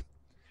life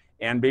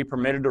and be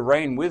permitted to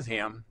reign with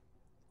Him,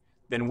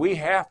 then we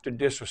have to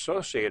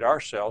disassociate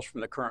ourselves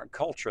from the current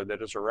culture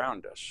that is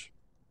around us.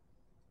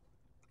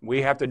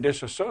 We have to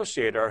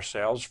disassociate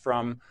ourselves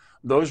from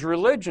those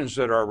religions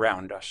that are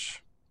around us.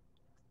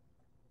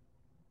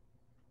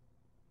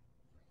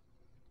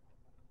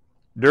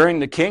 During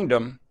the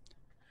kingdom,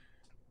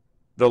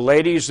 the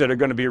ladies that are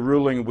going to be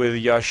ruling with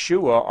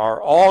Yahshua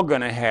are all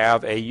going to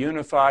have a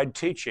unified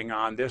teaching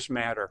on this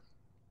matter.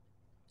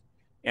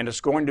 And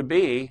it's going to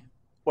be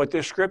what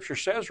this scripture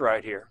says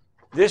right here.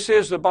 This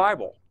is the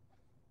Bible.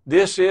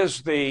 These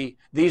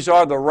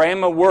are the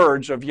Rhema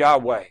words of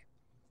Yahweh.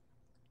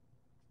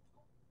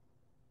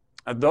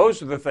 And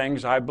those are the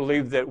things I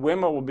believe that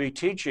women will be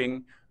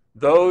teaching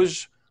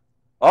those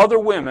other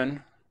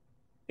women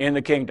in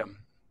the kingdom.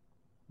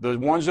 The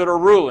ones that are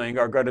ruling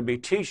are going to be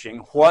teaching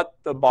what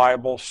the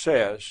Bible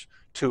says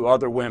to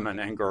other women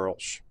and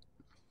girls.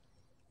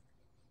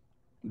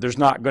 There's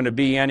not going to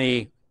be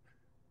any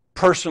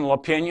personal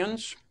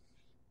opinions.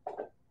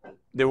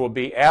 There will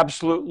be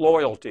absolute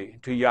loyalty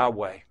to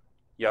Yahweh,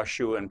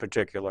 Yahshua in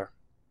particular.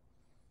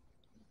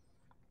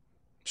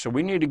 So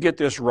we need to get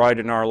this right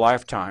in our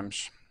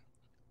lifetimes.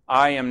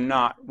 I am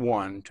not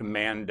one to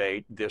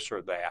mandate this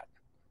or that.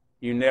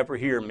 You never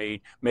hear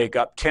me make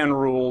up 10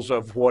 rules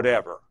of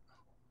whatever.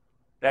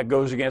 That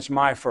goes against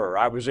my fur.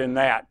 I was in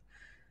that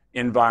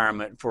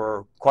environment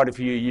for quite a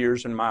few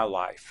years in my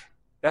life.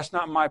 That's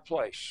not my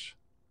place.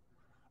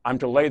 I'm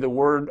to lay the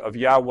word of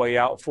Yahweh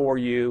out for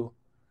you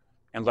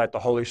and let the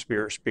Holy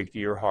Spirit speak to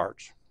your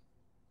hearts.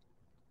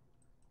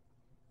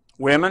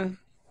 Women,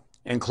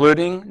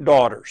 including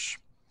daughters,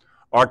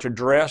 are to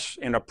dress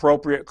in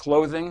appropriate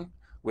clothing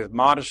with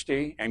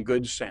modesty and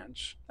good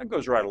sense. That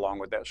goes right along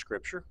with that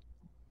scripture.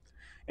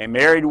 A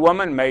married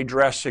woman may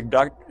dress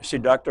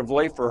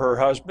seductively for her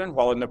husband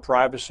while in the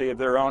privacy of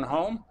their own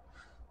home,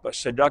 but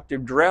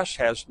seductive dress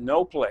has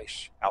no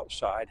place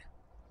outside.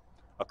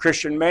 A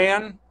Christian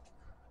man,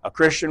 a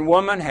Christian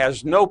woman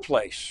has no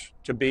place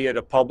to be at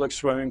a public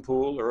swimming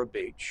pool or a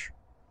beach.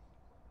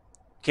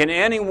 Can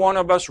any one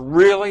of us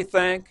really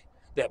think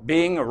that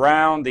being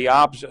around the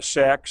opposite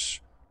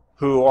sex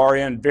who are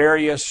in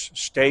various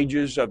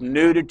stages of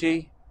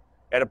nudity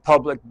at a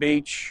public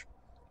beach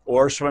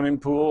or swimming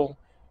pool,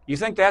 you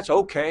think that's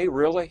okay,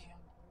 really?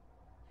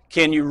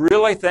 Can you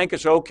really think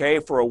it's okay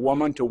for a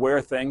woman to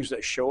wear things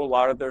that show a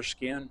lot of their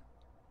skin?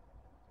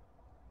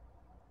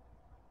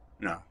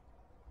 No.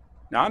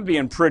 Now, I'm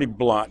being pretty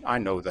blunt. I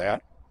know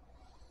that.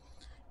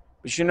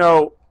 But you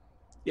know,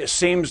 it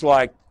seems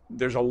like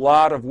there's a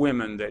lot of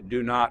women that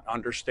do not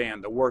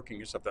understand the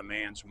workings of the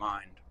man's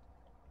mind.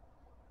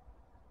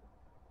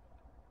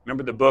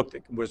 Remember the book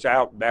that was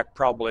out back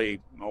probably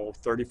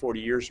 30, 40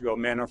 years ago,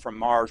 Men Are From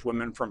Mars,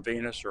 Women From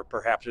Venus, or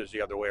perhaps it's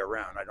the other way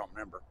around, I don't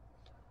remember.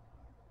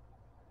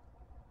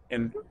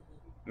 And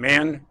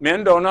men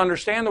don't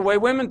understand the way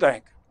women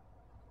think.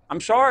 I'm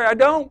sorry, I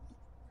don't.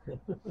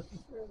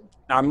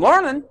 I'm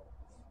learning.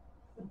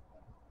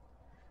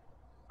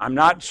 I'm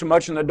not so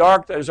much in the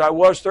dark as I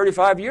was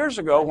 35 years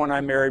ago when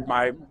I married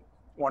my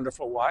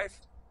wonderful wife.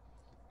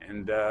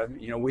 And,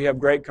 we have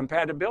great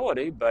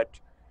compatibility, but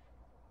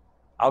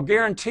I'll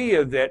guarantee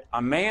you that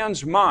a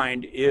man's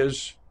mind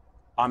is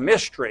a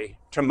mystery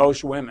to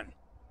most women.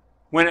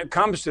 When it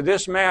comes to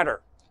this matter,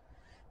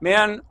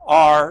 men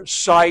are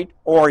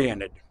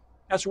sight-oriented.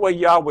 That's the way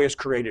Yahweh has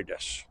created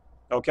us,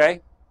 okay?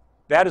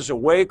 That is the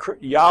way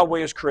Yahweh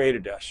has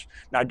created us.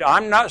 Now,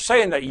 I'm not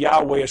saying that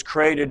Yahweh has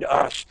created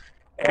us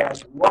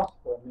as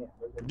lustful men.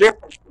 There's a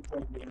difference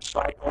between being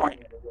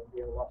sight-oriented and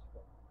being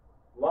lustful.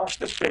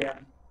 Lust is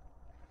sin,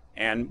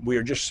 and we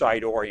are just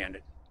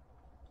sight-oriented.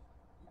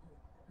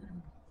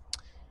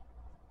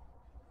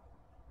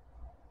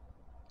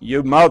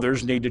 You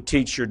mothers need to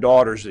teach your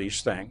daughters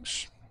these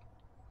things.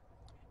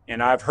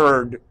 And I've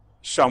heard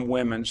some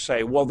women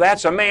say, well,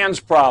 that's a man's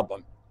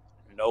problem.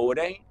 No, it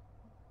ain't.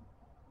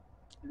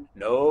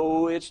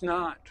 No, it's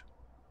not.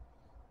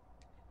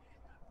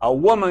 A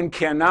woman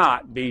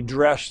cannot be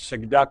dressed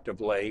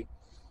seductively,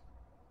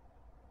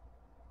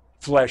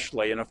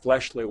 in a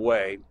fleshly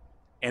way,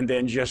 and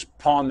then just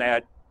pawn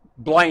that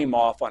blame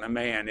off on a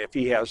man if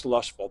he has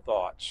lustful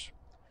thoughts.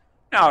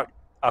 Now,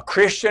 a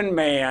Christian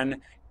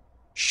man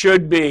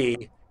should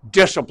be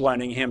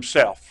disciplining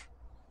himself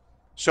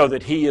so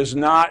that he is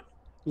not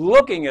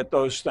looking at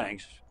those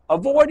things,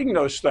 avoiding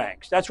those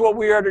things. That's what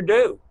we are to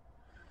do.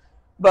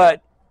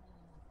 But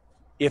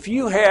if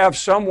you have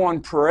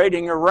someone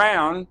parading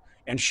around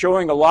and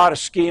showing a lot of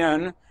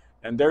skin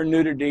and their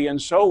nudity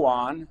and so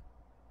on,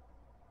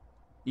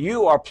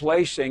 you are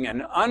placing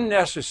an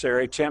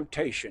unnecessary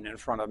temptation in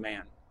front of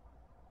man.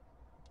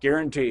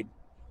 Guaranteed.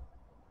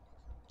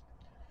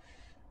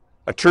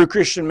 A true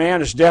Christian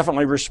man is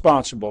definitely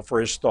responsible for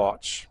his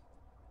thoughts.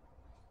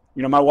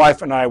 You know, my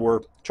wife and I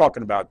were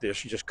talking about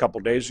this just a couple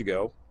days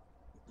ago.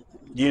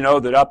 You know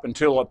that up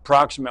until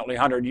approximately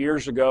 100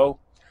 years ago,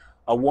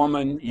 a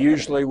woman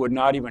usually would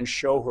not even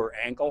show her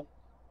ankle.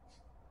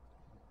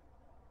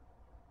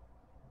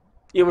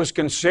 It was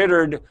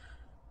considered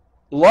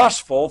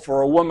lustful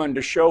for a woman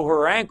to show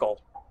her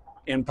ankle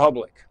in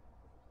public.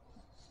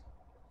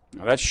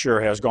 Now, that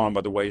sure has gone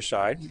by the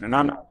wayside. And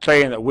I'm not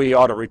saying that we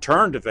ought to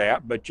return to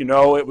that, but you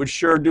know, it would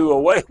sure do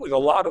away with a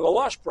lot of the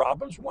lust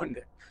problems, wouldn't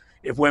it?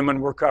 If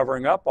women were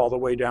covering up all the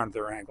way down to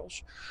their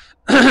ankles.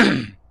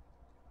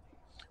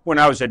 When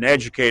I was an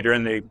educator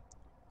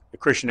a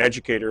Christian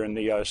educator in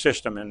the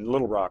system in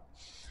Little Rock,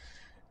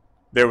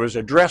 there was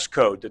a dress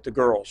code that the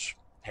girls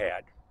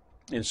had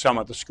in some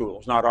of the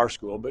schools, not our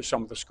school, but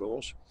some of the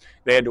schools.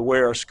 They had to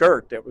wear a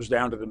skirt that was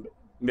down to the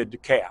mid to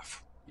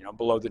calf, you know,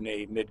 below the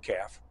knee, mid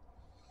calf.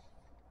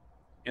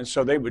 And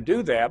so they would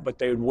do that, but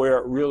they would wear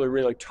it really,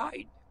 really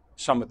tight.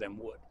 Some of them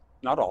would,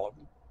 not all of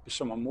them, but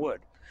some of them would.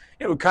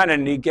 It would kind of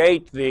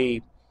negate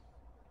the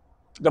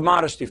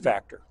modesty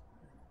factor.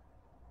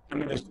 I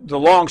mean, the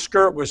long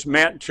skirt was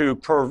meant to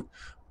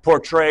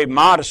portray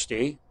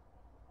modesty,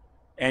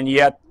 and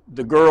yet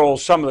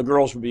some of the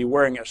girls would be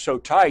wearing it so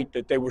tight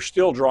that they were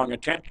still drawing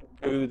attention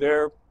to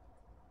their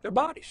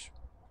bodies.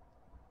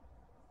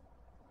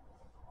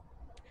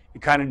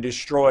 It kind of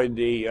destroyed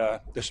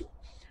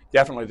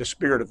definitely the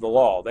spirit of the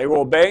law. They were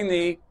obeying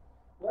the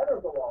letter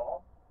of the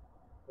law,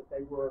 but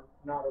they were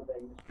not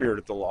obeying the spirit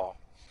of the law.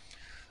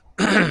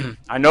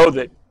 I know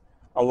that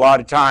a lot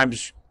of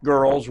times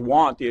girls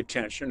want the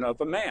attention of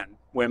a man.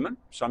 Women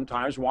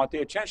sometimes want the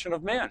attention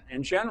of men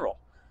in general.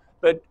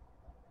 But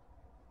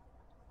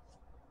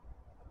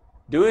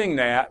doing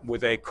that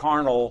with a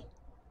carnal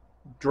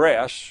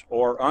dress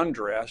or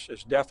undress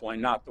is definitely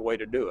not the way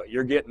to do it.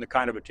 You're getting the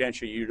kind of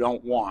attention you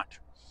don't want.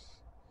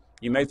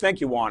 You may think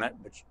you want it,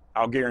 but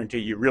I'll guarantee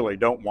you really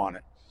don't want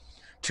it.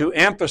 To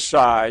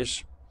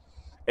emphasize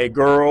a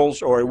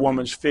girl's or a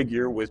woman's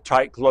figure with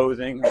tight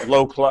clothing,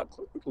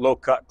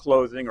 low-cut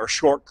clothing, or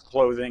short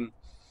clothing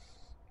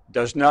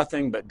does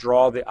nothing but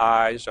draw the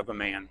eyes of a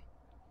man.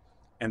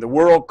 And the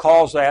world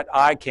calls that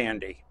eye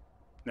candy.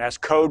 And that's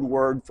code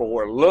word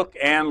for look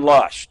and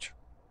lust.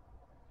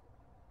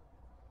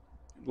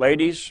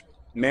 Ladies,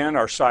 men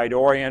are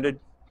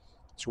sight-oriented.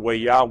 It's the way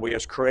Yahweh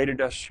has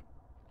created us.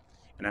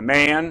 And a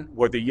man,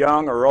 whether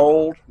young or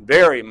old,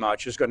 very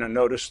much is going to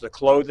notice the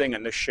clothing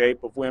and the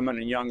shape of women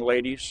and young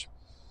ladies.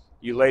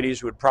 You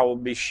ladies would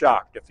probably be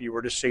shocked if you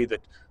were to see the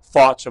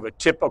thoughts of a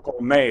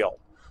typical male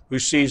who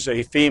sees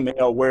a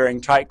female wearing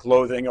tight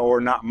clothing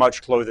or not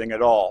much clothing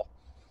at all.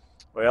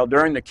 Well,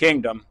 during the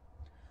kingdom,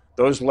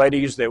 those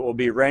ladies that will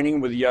be reigning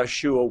with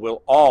Yahshua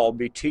will all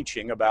be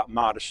teaching about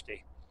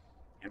modesty.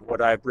 And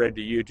what I've read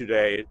to you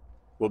today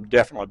will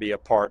definitely be a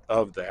part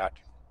of that.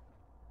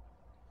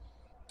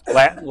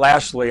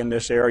 Lastly, in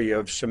this area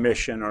of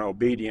submission and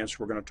obedience,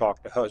 we're going to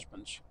talk to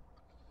husbands.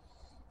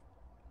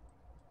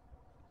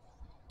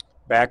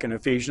 Back in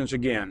Ephesians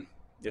again,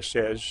 it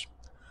says,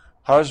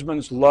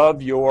 husbands,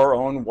 love your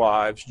own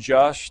wives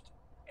just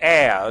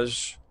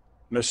as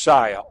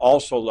Messiah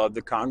also loved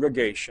the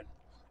congregation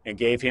and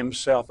gave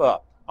himself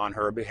up on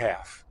her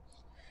behalf,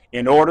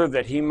 in order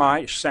that he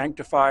might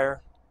sanctify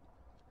her,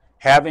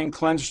 having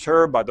cleansed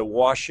her by the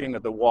washing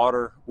of the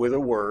water with a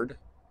word,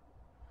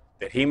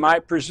 that he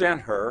might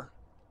present her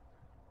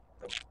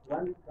a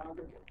splendid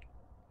congregation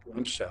to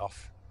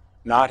himself,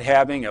 not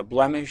having a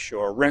blemish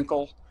or a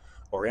wrinkle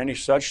or any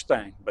such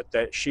thing, but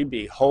that she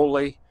be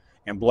holy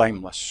and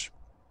blameless.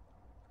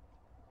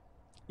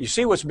 You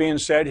see what's being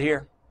said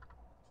here?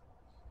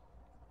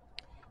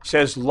 It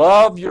says,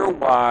 love your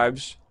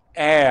wives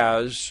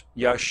as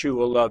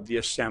Yahshua loved the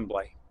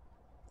assembly.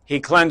 He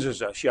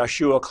cleanses us.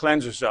 Yahshua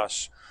cleanses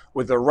us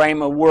with the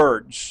rhema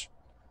words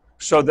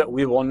so that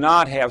we will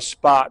not have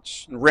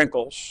spots and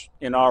wrinkles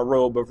in our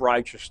robe of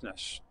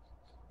righteousness.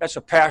 That's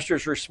a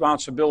pastor's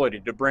responsibility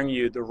to bring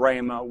you the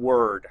rhema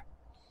word.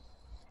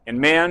 And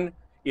men,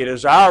 it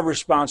is our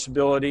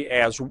responsibility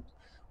as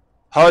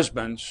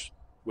husbands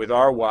with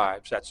our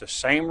wives. That's the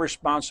same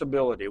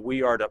responsibility.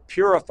 We are to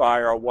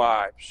purify our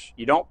wives.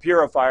 You don't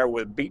purify her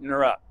with beating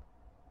her up.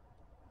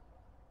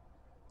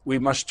 We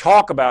must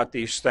talk about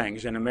these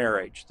things in a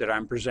marriage that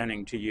I'm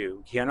presenting to you.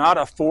 You cannot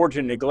afford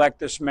to neglect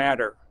this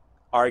matter.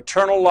 Our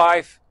eternal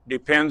life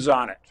depends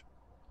on it.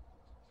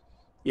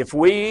 If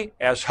we,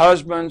 as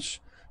husbands,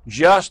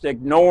 just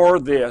ignore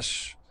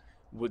this,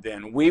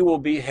 then we will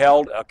be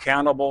held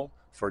accountable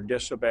for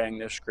disobeying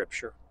this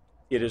scripture.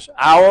 It is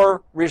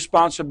our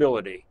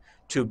responsibility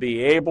to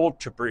be able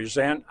to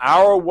present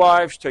our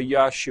wives to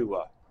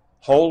Yahshua,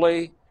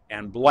 holy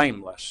and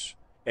blameless,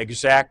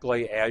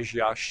 exactly as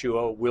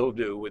Yahshua will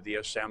do with the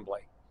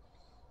assembly.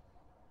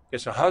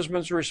 It's a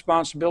husband's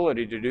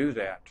responsibility to do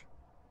that.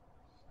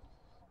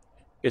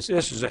 This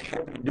is a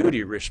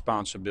heavy-duty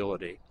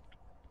responsibility.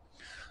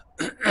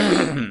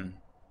 It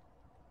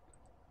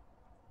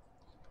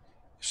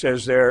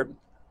says there,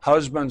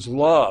 husbands,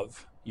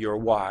 love your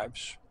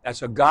wives.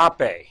 That's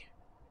agape.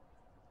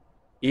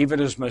 Even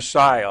as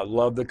Messiah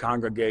loved the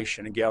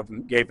congregation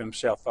and gave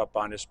himself up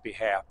on its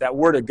behalf. That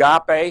word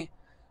agape,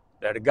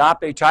 that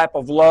agape type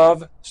of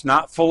love, it's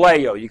not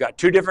phileo. You got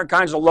two different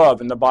kinds of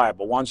love in the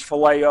Bible. One's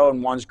phileo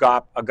and one's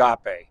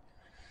agape.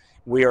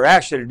 We are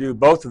actually to do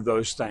both of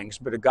those things,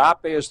 but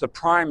agape is the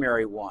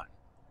primary one.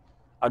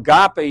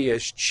 Agape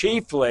is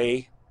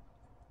chiefly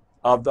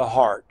of the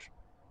heart.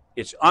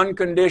 It's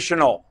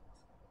unconditional.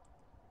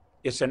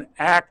 It's an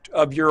act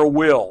of your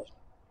will.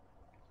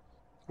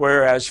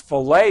 Whereas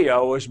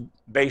phileo is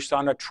based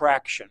on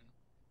attraction.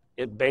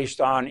 It's based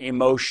on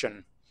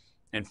emotion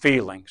and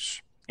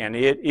feelings. And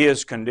it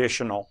is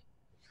conditional.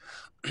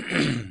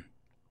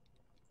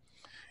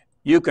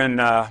 You can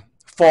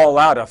fall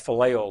out of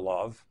phileo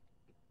love.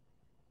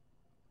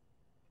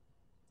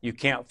 You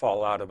can't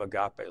fall out of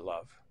agape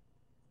love.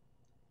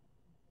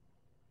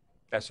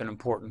 That's an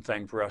important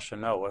thing for us to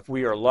know. If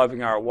we are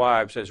loving our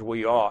wives as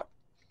we ought,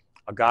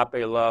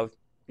 agape love,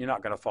 you're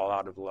not going to fall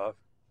out of love.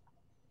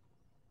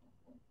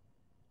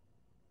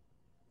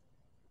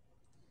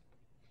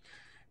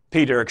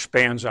 Peter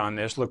expands on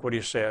this. Look what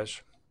he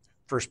says.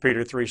 1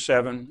 Peter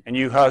 3:7, and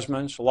you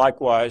husbands,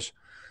 likewise,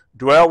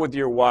 dwell with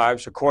your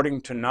wives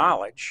according to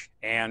knowledge,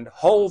 and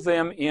hold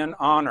them in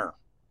honor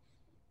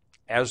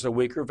as the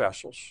weaker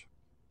vessels,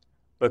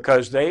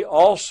 because they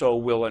also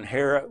will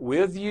inherit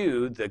with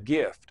you the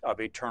gift of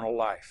eternal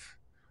life,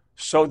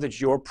 so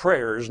that your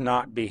prayers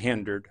not be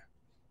hindered.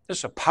 This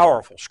is a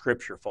powerful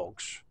scripture,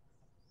 folks.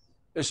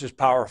 This is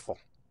powerful.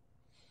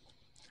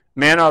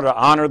 Men ought to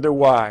honor their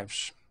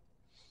wives.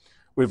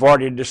 We've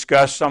already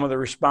discussed some of the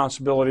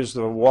responsibilities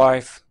of the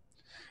wife,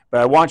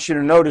 but I want you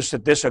to notice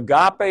that this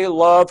agape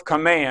love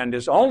command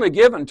is only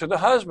given to the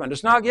husband.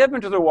 It's not given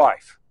to the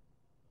wife.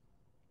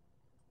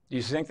 Do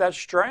you think that's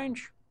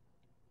strange?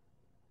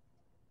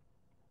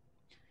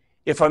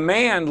 If a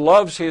man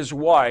loves his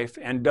wife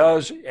and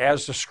does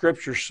as the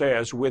scripture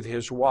says with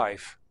his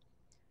wife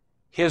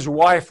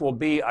will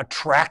be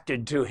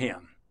attracted to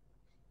him,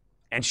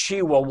 and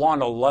she will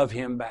want to love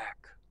him back.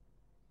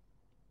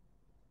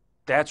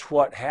 That's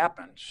what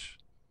happens.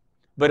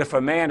 But if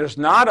a man is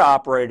not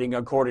operating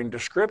according to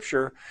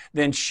Scripture,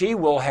 then she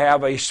will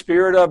have a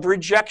spirit of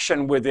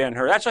rejection within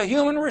her. That's a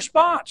human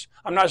response.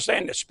 I'm not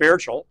saying it's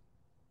spiritual,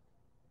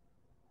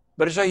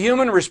 but it's a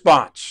human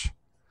response.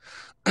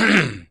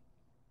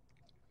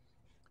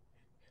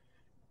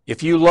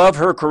 If you love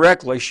her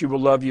correctly, she will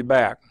love you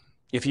back.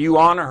 If you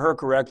honor her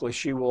correctly,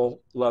 she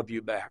will love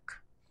you back.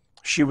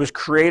 She was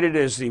created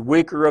as the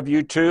weaker of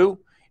you two.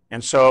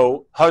 And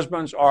so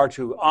husbands are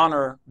to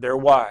honor their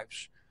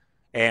wives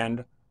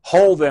and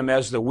hold them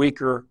as the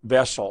weaker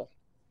vessel.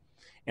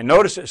 And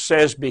notice it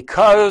says,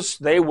 because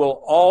they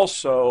will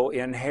also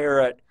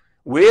inherit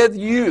with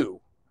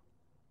you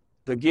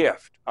the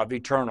gift of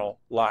eternal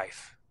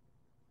life.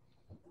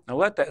 Now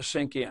let that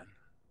sink in.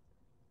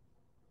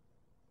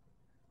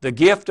 The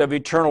gift of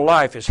eternal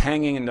life is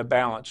hanging in the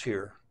balance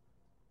here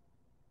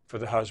for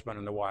the husband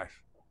and the wife.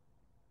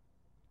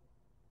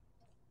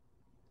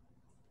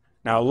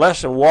 Now,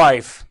 unless a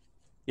wife,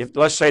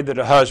 let's say that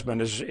a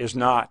husband is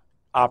not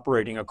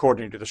operating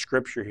according to the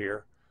scripture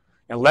here,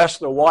 unless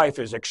the wife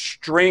is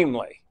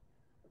extremely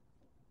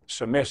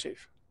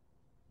submissive,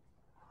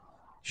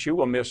 she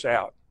will miss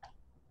out,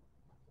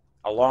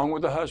 along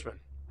with the husband,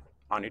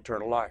 on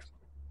eternal life.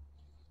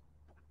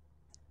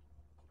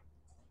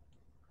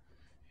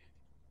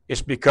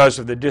 It's because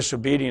of the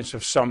disobedience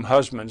of some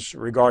husbands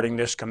regarding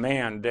this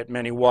command that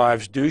many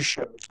wives do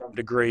show some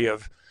degree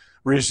of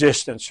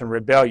resistance and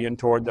rebellion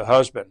toward the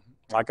husband.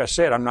 Like I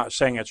said, I'm not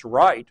saying it's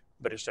right,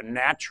 but it's a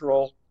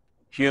natural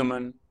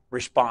human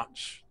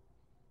response.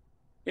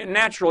 It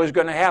naturally is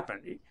going to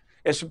happen.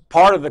 It's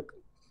part of the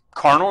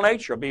carnal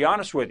nature, I'll be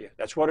honest with you.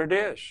 That's what it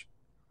is.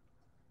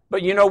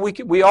 But you know,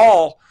 we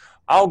all,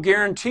 I'll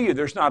guarantee you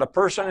there's not a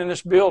person in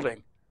this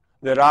building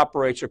that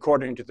operates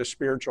according to the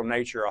spiritual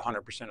nature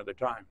 100% of the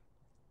time.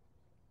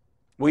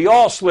 We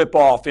all slip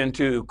off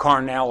into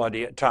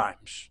carnality at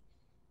times.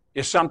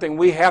 It's something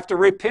we have to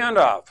repent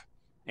of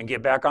and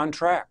get back on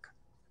track.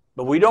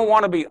 But we don't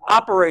want to be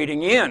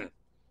operating in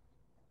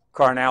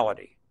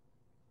carnality.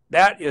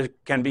 That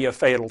can be a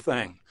fatal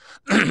thing,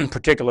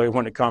 particularly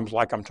when it comes,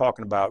 like I'm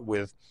talking about,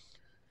 with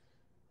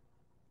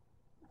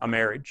a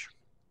marriage.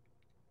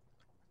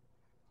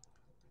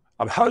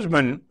 A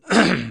husband,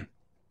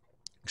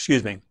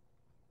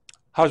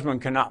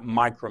 husband cannot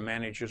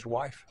micromanage his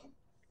wife.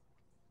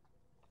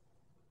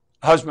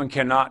 A husband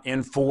cannot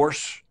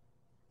enforce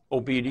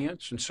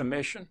obedience and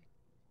submission.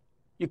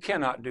 You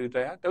cannot do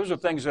that. Those are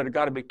things that have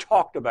got to be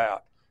talked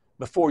about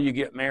before you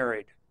get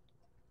married.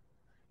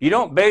 You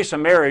don't base a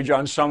marriage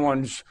on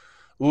someone's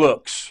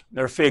looks,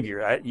 their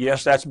figure.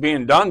 Yes, that's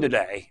being done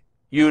today,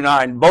 You and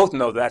I both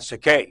know that's the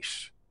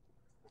case.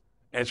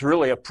 It's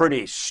really a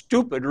pretty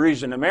stupid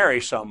reason to marry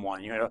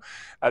someone.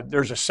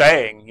 There's a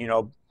saying,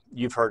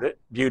 you've heard it,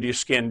 beauty is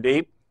skin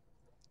deep.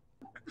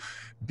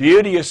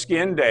 Beauty is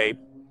skin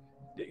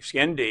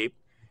deep.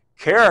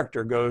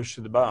 Character goes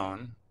to the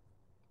bone,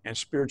 and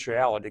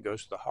spirituality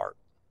goes to the heart.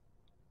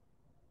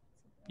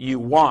 You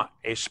want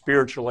a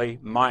spiritually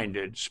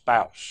minded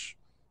spouse,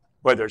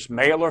 whether it's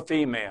male or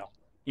female.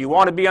 You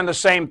want to be on the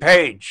same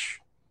page.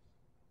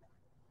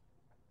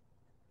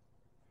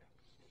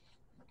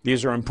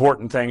 These are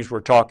important things we're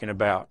talking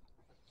about.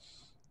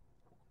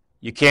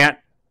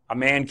 A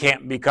man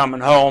can't be coming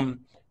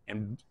home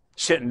and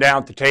sitting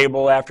down at the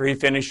table after he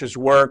finishes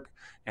work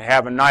and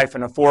have a knife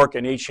and a fork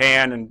in each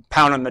hand and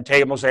pounding the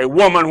table and say,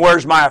 "Woman,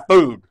 where's my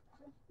food?"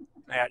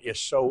 That is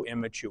so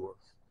immature.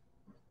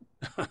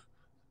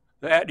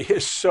 That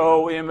is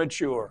so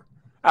immature.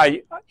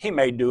 He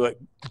may do it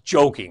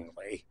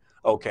jokingly,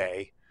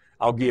 okay,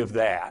 I'll give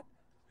that.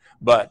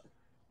 But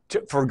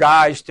for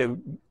guys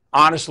to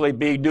honestly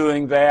be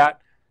doing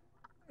that,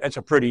 that's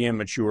a pretty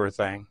immature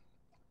thing.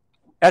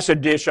 That's a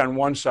ditch on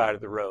one side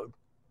of the road.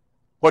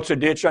 What's a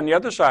ditch on the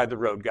other side of the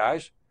road,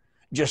 guys?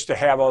 Just to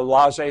have a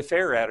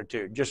laissez-faire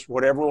attitude. Just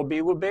whatever will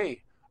be, will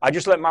be. I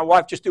just let my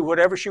wife just do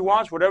whatever she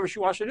wants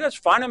to do. That's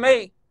fine with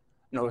me.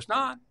 No, it's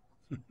not.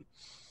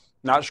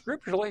 Not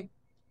scripturally.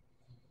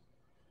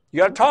 You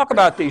got to talk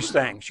about these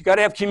things. You got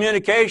to have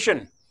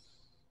communication.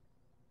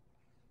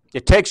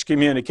 It takes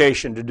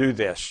communication to do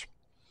this.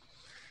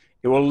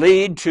 It will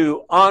lead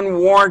to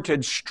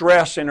unwarranted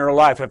stress in her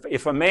life.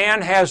 If a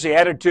man has the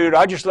attitude,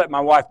 I just let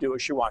my wife do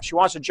what she wants. She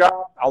wants a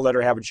job, I'll let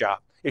her have a job.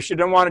 If she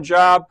doesn't want a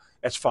job,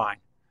 that's fine.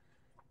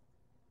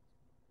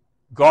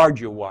 Guard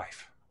your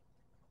wife.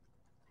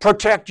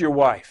 Protect your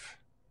wife.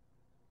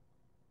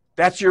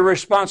 That's your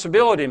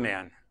responsibility,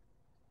 men.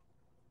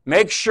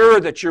 Make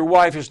sure that your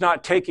wife is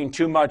not taking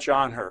too much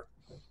on her.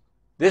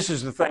 This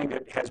is the thing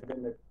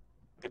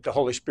that the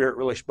Holy Spirit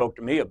really spoke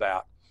to me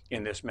about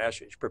in this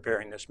message,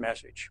 preparing this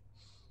message.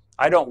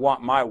 I don't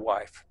want my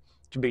wife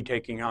to be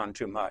taking on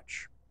too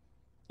much.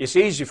 It's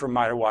easy for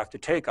my wife to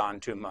take on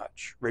too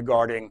much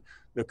regarding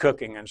the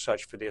cooking and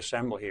such for the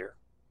assembly here.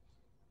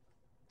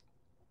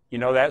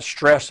 That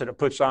stress that it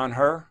puts on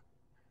her,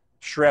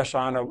 stress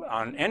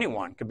on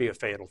anyone could be a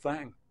fatal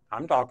thing.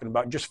 I'm talking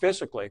about just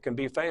physically, it can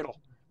be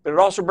fatal. But it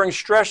also brings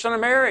stress in a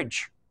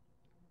marriage.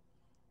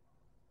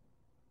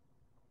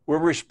 We're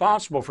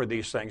responsible for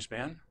these things,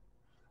 men.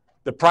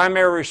 The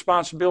primary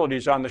responsibility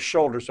is on the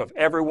shoulders of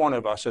every one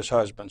of us as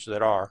husbands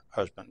that are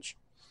husbands.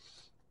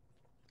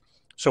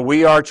 So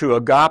we are to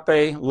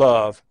agape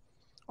love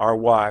our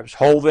wives,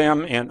 hold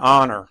them in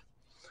honor,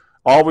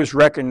 always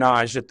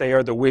recognize that they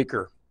are the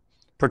weaker,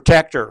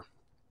 protect her,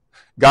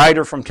 guide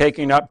her from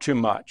taking up too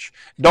much.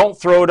 Don't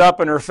throw it up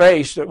in her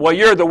face that, well,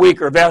 you're the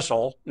weaker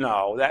vessel.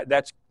 No,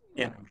 that's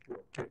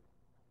immature too.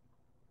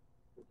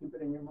 Keep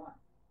it in your mind.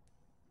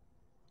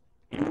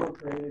 You were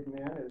created,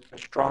 man, as the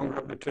stronger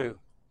of the two.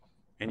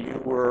 And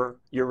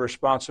your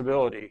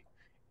responsibility,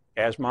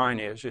 as mine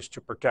is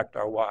to protect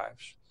our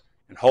wives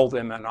and hold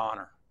them in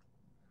honor.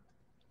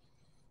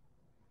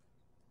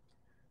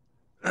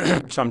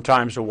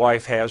 Sometimes a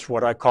wife has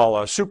what I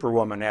call a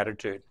superwoman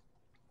attitude.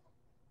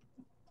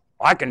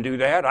 I can do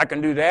that, I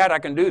can do that, I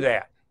can do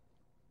that.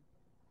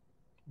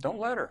 Don't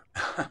let her.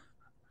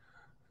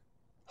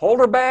 Hold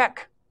her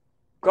back.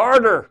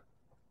 Guard her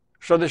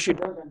so that she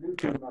doesn't do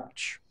too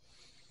much.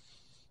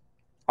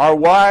 Our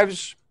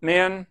wives,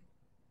 men,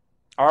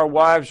 our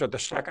wives are the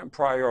second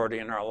priority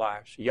in our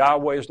lives.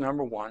 Yahweh is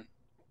number one,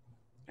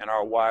 and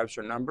our wives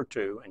are number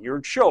two, and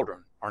your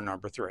children are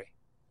number three.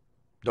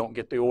 Don't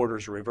get the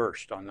orders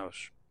reversed on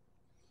those.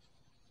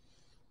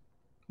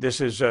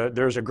 There's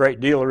a great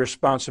deal of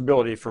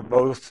responsibility for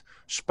both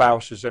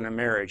spouses in a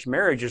marriage.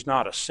 Marriage is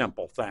not a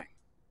simple thing.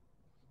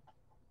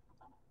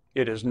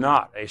 It is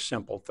not a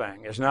simple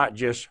thing. It's not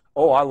just,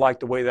 oh, I like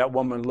the way that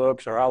woman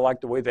looks, or I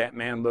like the way that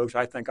man looks,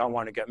 I think I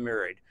want to get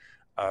married.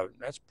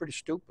 That's pretty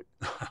stupid.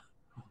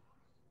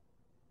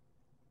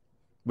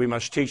 We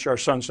must teach our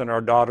sons and our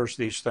daughters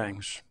these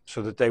things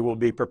so that they will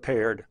be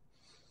prepared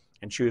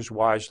and choose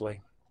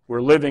wisely.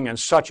 We're living in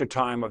such a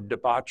time of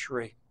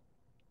debauchery.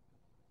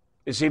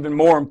 It's even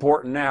more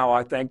important now,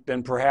 I think,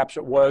 than perhaps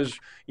it was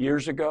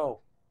years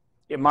ago.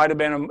 It might have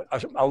been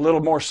a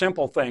little more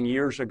simple thing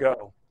years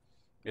ago.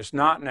 It's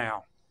not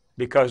now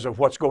because of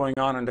what's going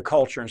on in the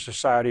culture and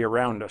society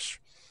around us.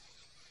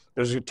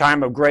 There's a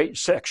time of great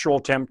sexual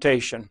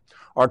temptation.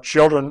 Our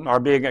children are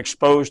being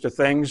exposed to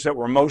things that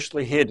were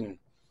mostly hidden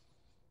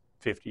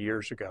 50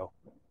 years ago.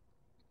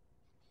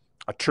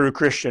 A true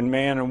Christian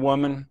man and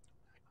woman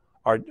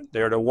are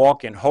there to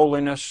walk in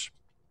holiness,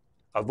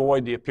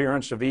 avoid the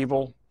appearance of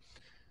evil.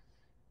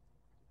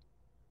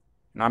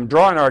 And I'm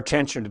drawing our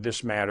attention to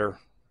this matter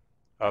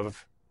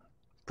of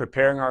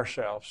preparing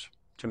ourselves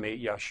to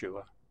meet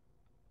Yahshua.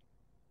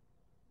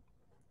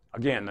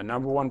 Again, the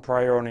number one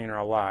priority in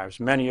our lives.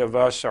 Many of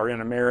us are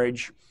in a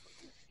marriage,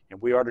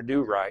 and we are to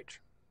do right.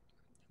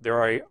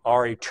 There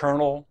are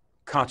eternal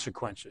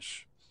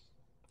consequences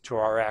to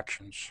our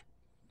actions.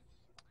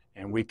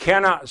 And we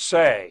cannot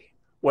say,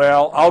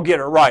 well, I'll get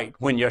it right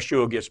when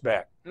Yahshua gets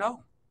back.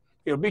 No,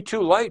 it'll be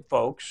too late,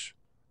 folks.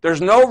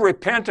 There's no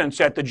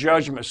repentance at the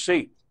judgment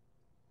seat.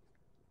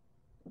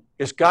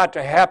 It's got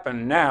to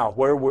happen now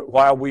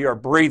while we are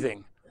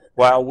breathing,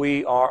 while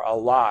we are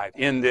alive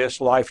in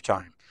this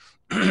lifetime.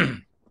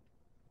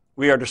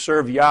 We are to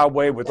serve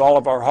Yahweh with all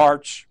of our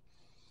hearts.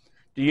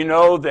 Do you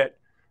know that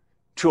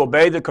to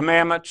obey the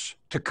commandments,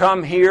 to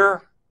come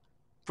here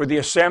for the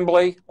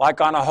assembly,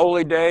 like on a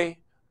holy day,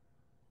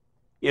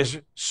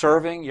 is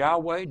serving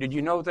Yahweh? Did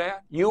you know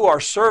that? You are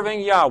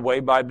serving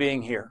Yahweh by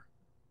being here.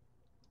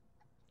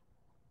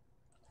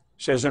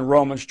 It says in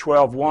Romans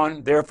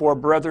 12:1, therefore,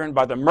 brethren,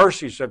 by the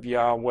mercies of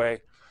Yahweh,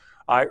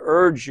 I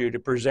urge you to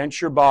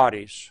present your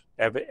bodies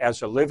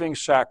as a living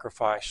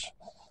sacrifice,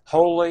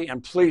 holy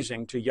and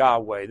pleasing to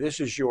Yahweh. This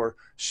is your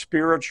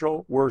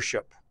spiritual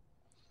worship.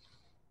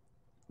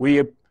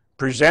 We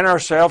present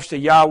ourselves to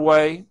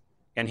Yahweh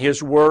and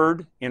His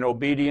Word in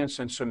obedience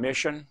and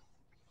submission.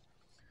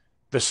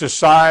 The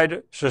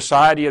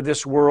society of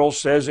this world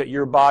says that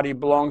your body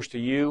belongs to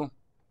you.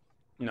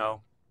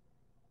 No.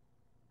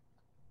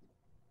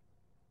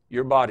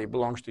 Your body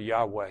belongs to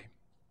Yahweh.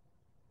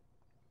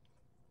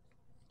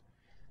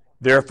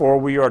 Therefore,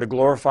 we are to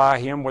glorify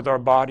Him with our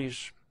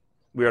bodies.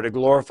 We are to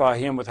glorify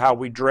Him with how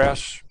we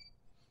dress.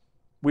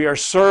 We are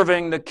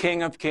serving the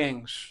King of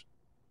Kings.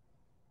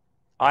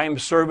 I am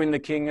serving the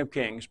King of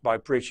Kings by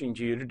preaching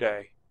to you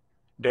today.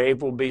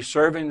 Dave will be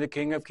serving the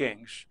King of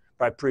Kings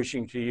by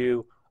preaching to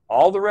you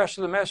all the rest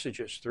of the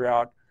messages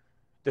throughout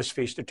this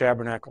Feast of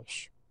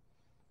Tabernacles.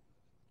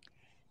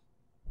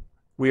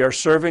 We are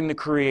serving the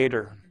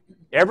Creator.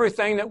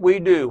 Everything that we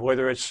do,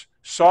 whether it's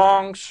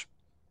songs,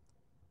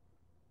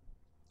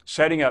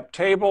 setting up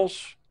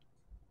tables,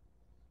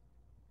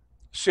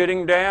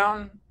 sitting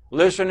down,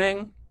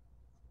 listening,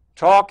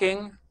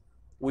 talking,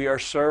 we are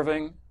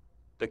serving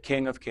the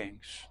King of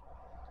Kings.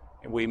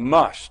 And we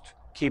must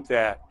keep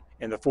that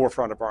in the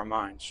forefront of our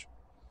minds.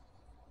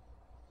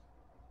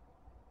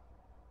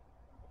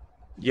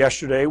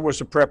 Yesterday was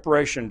a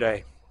preparation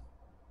day.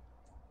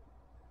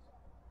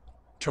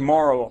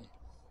 Tomorrow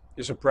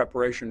is a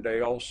preparation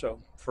day also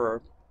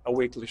for a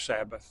weekly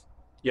Sabbath.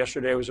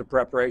 Yesterday was a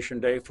preparation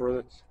day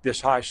for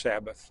this high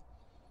Sabbath.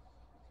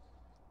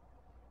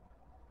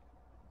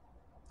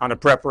 On the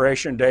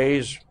preparation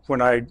days,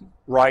 when I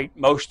write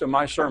most of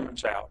my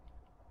sermons out,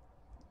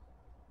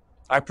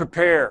 I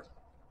prepare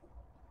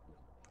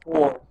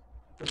for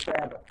the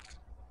Sabbath.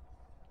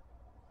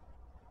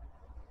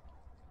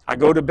 I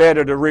go to bed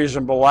at a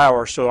reasonable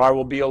hour, so I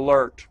will be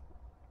alert.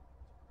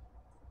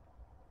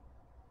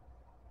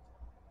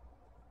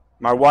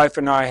 My wife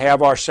and I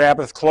have our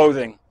Sabbath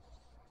clothing.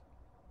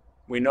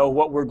 We know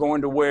what we're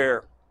going to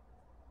wear.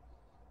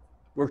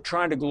 We're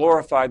trying to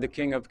glorify the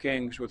King of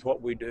Kings with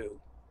what we do.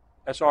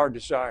 That's our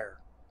desire.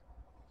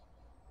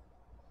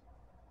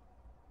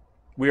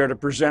 We are to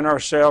present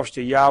ourselves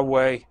to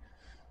Yahweh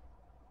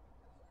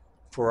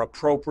for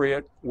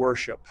appropriate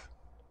worship,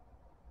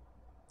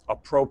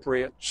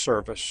 appropriate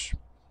service.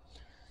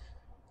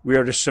 We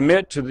are to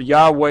submit to the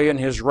Yahweh and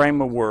His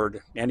Rhema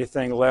word.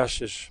 Anything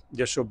less is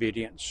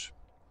disobedience.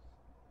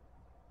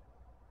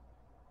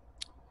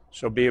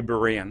 So be a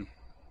Berean.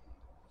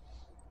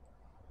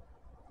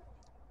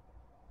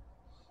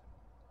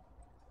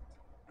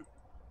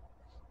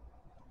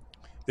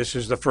 This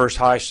is the first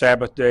high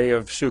Sabbath day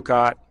of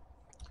Sukkot,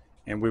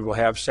 and we will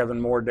have 7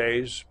 more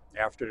days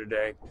after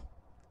today.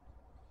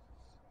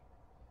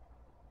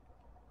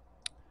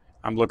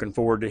 I'm looking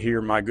forward to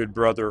hear my good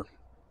brother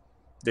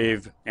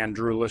Dave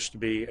Andrulis to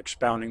be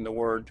expounding the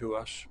word to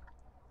us.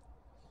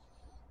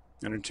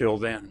 And until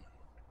then,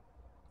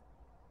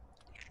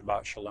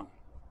 Shabbat Shalom.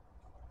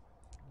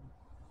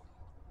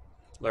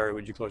 Larry,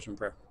 would you close in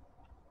prayer?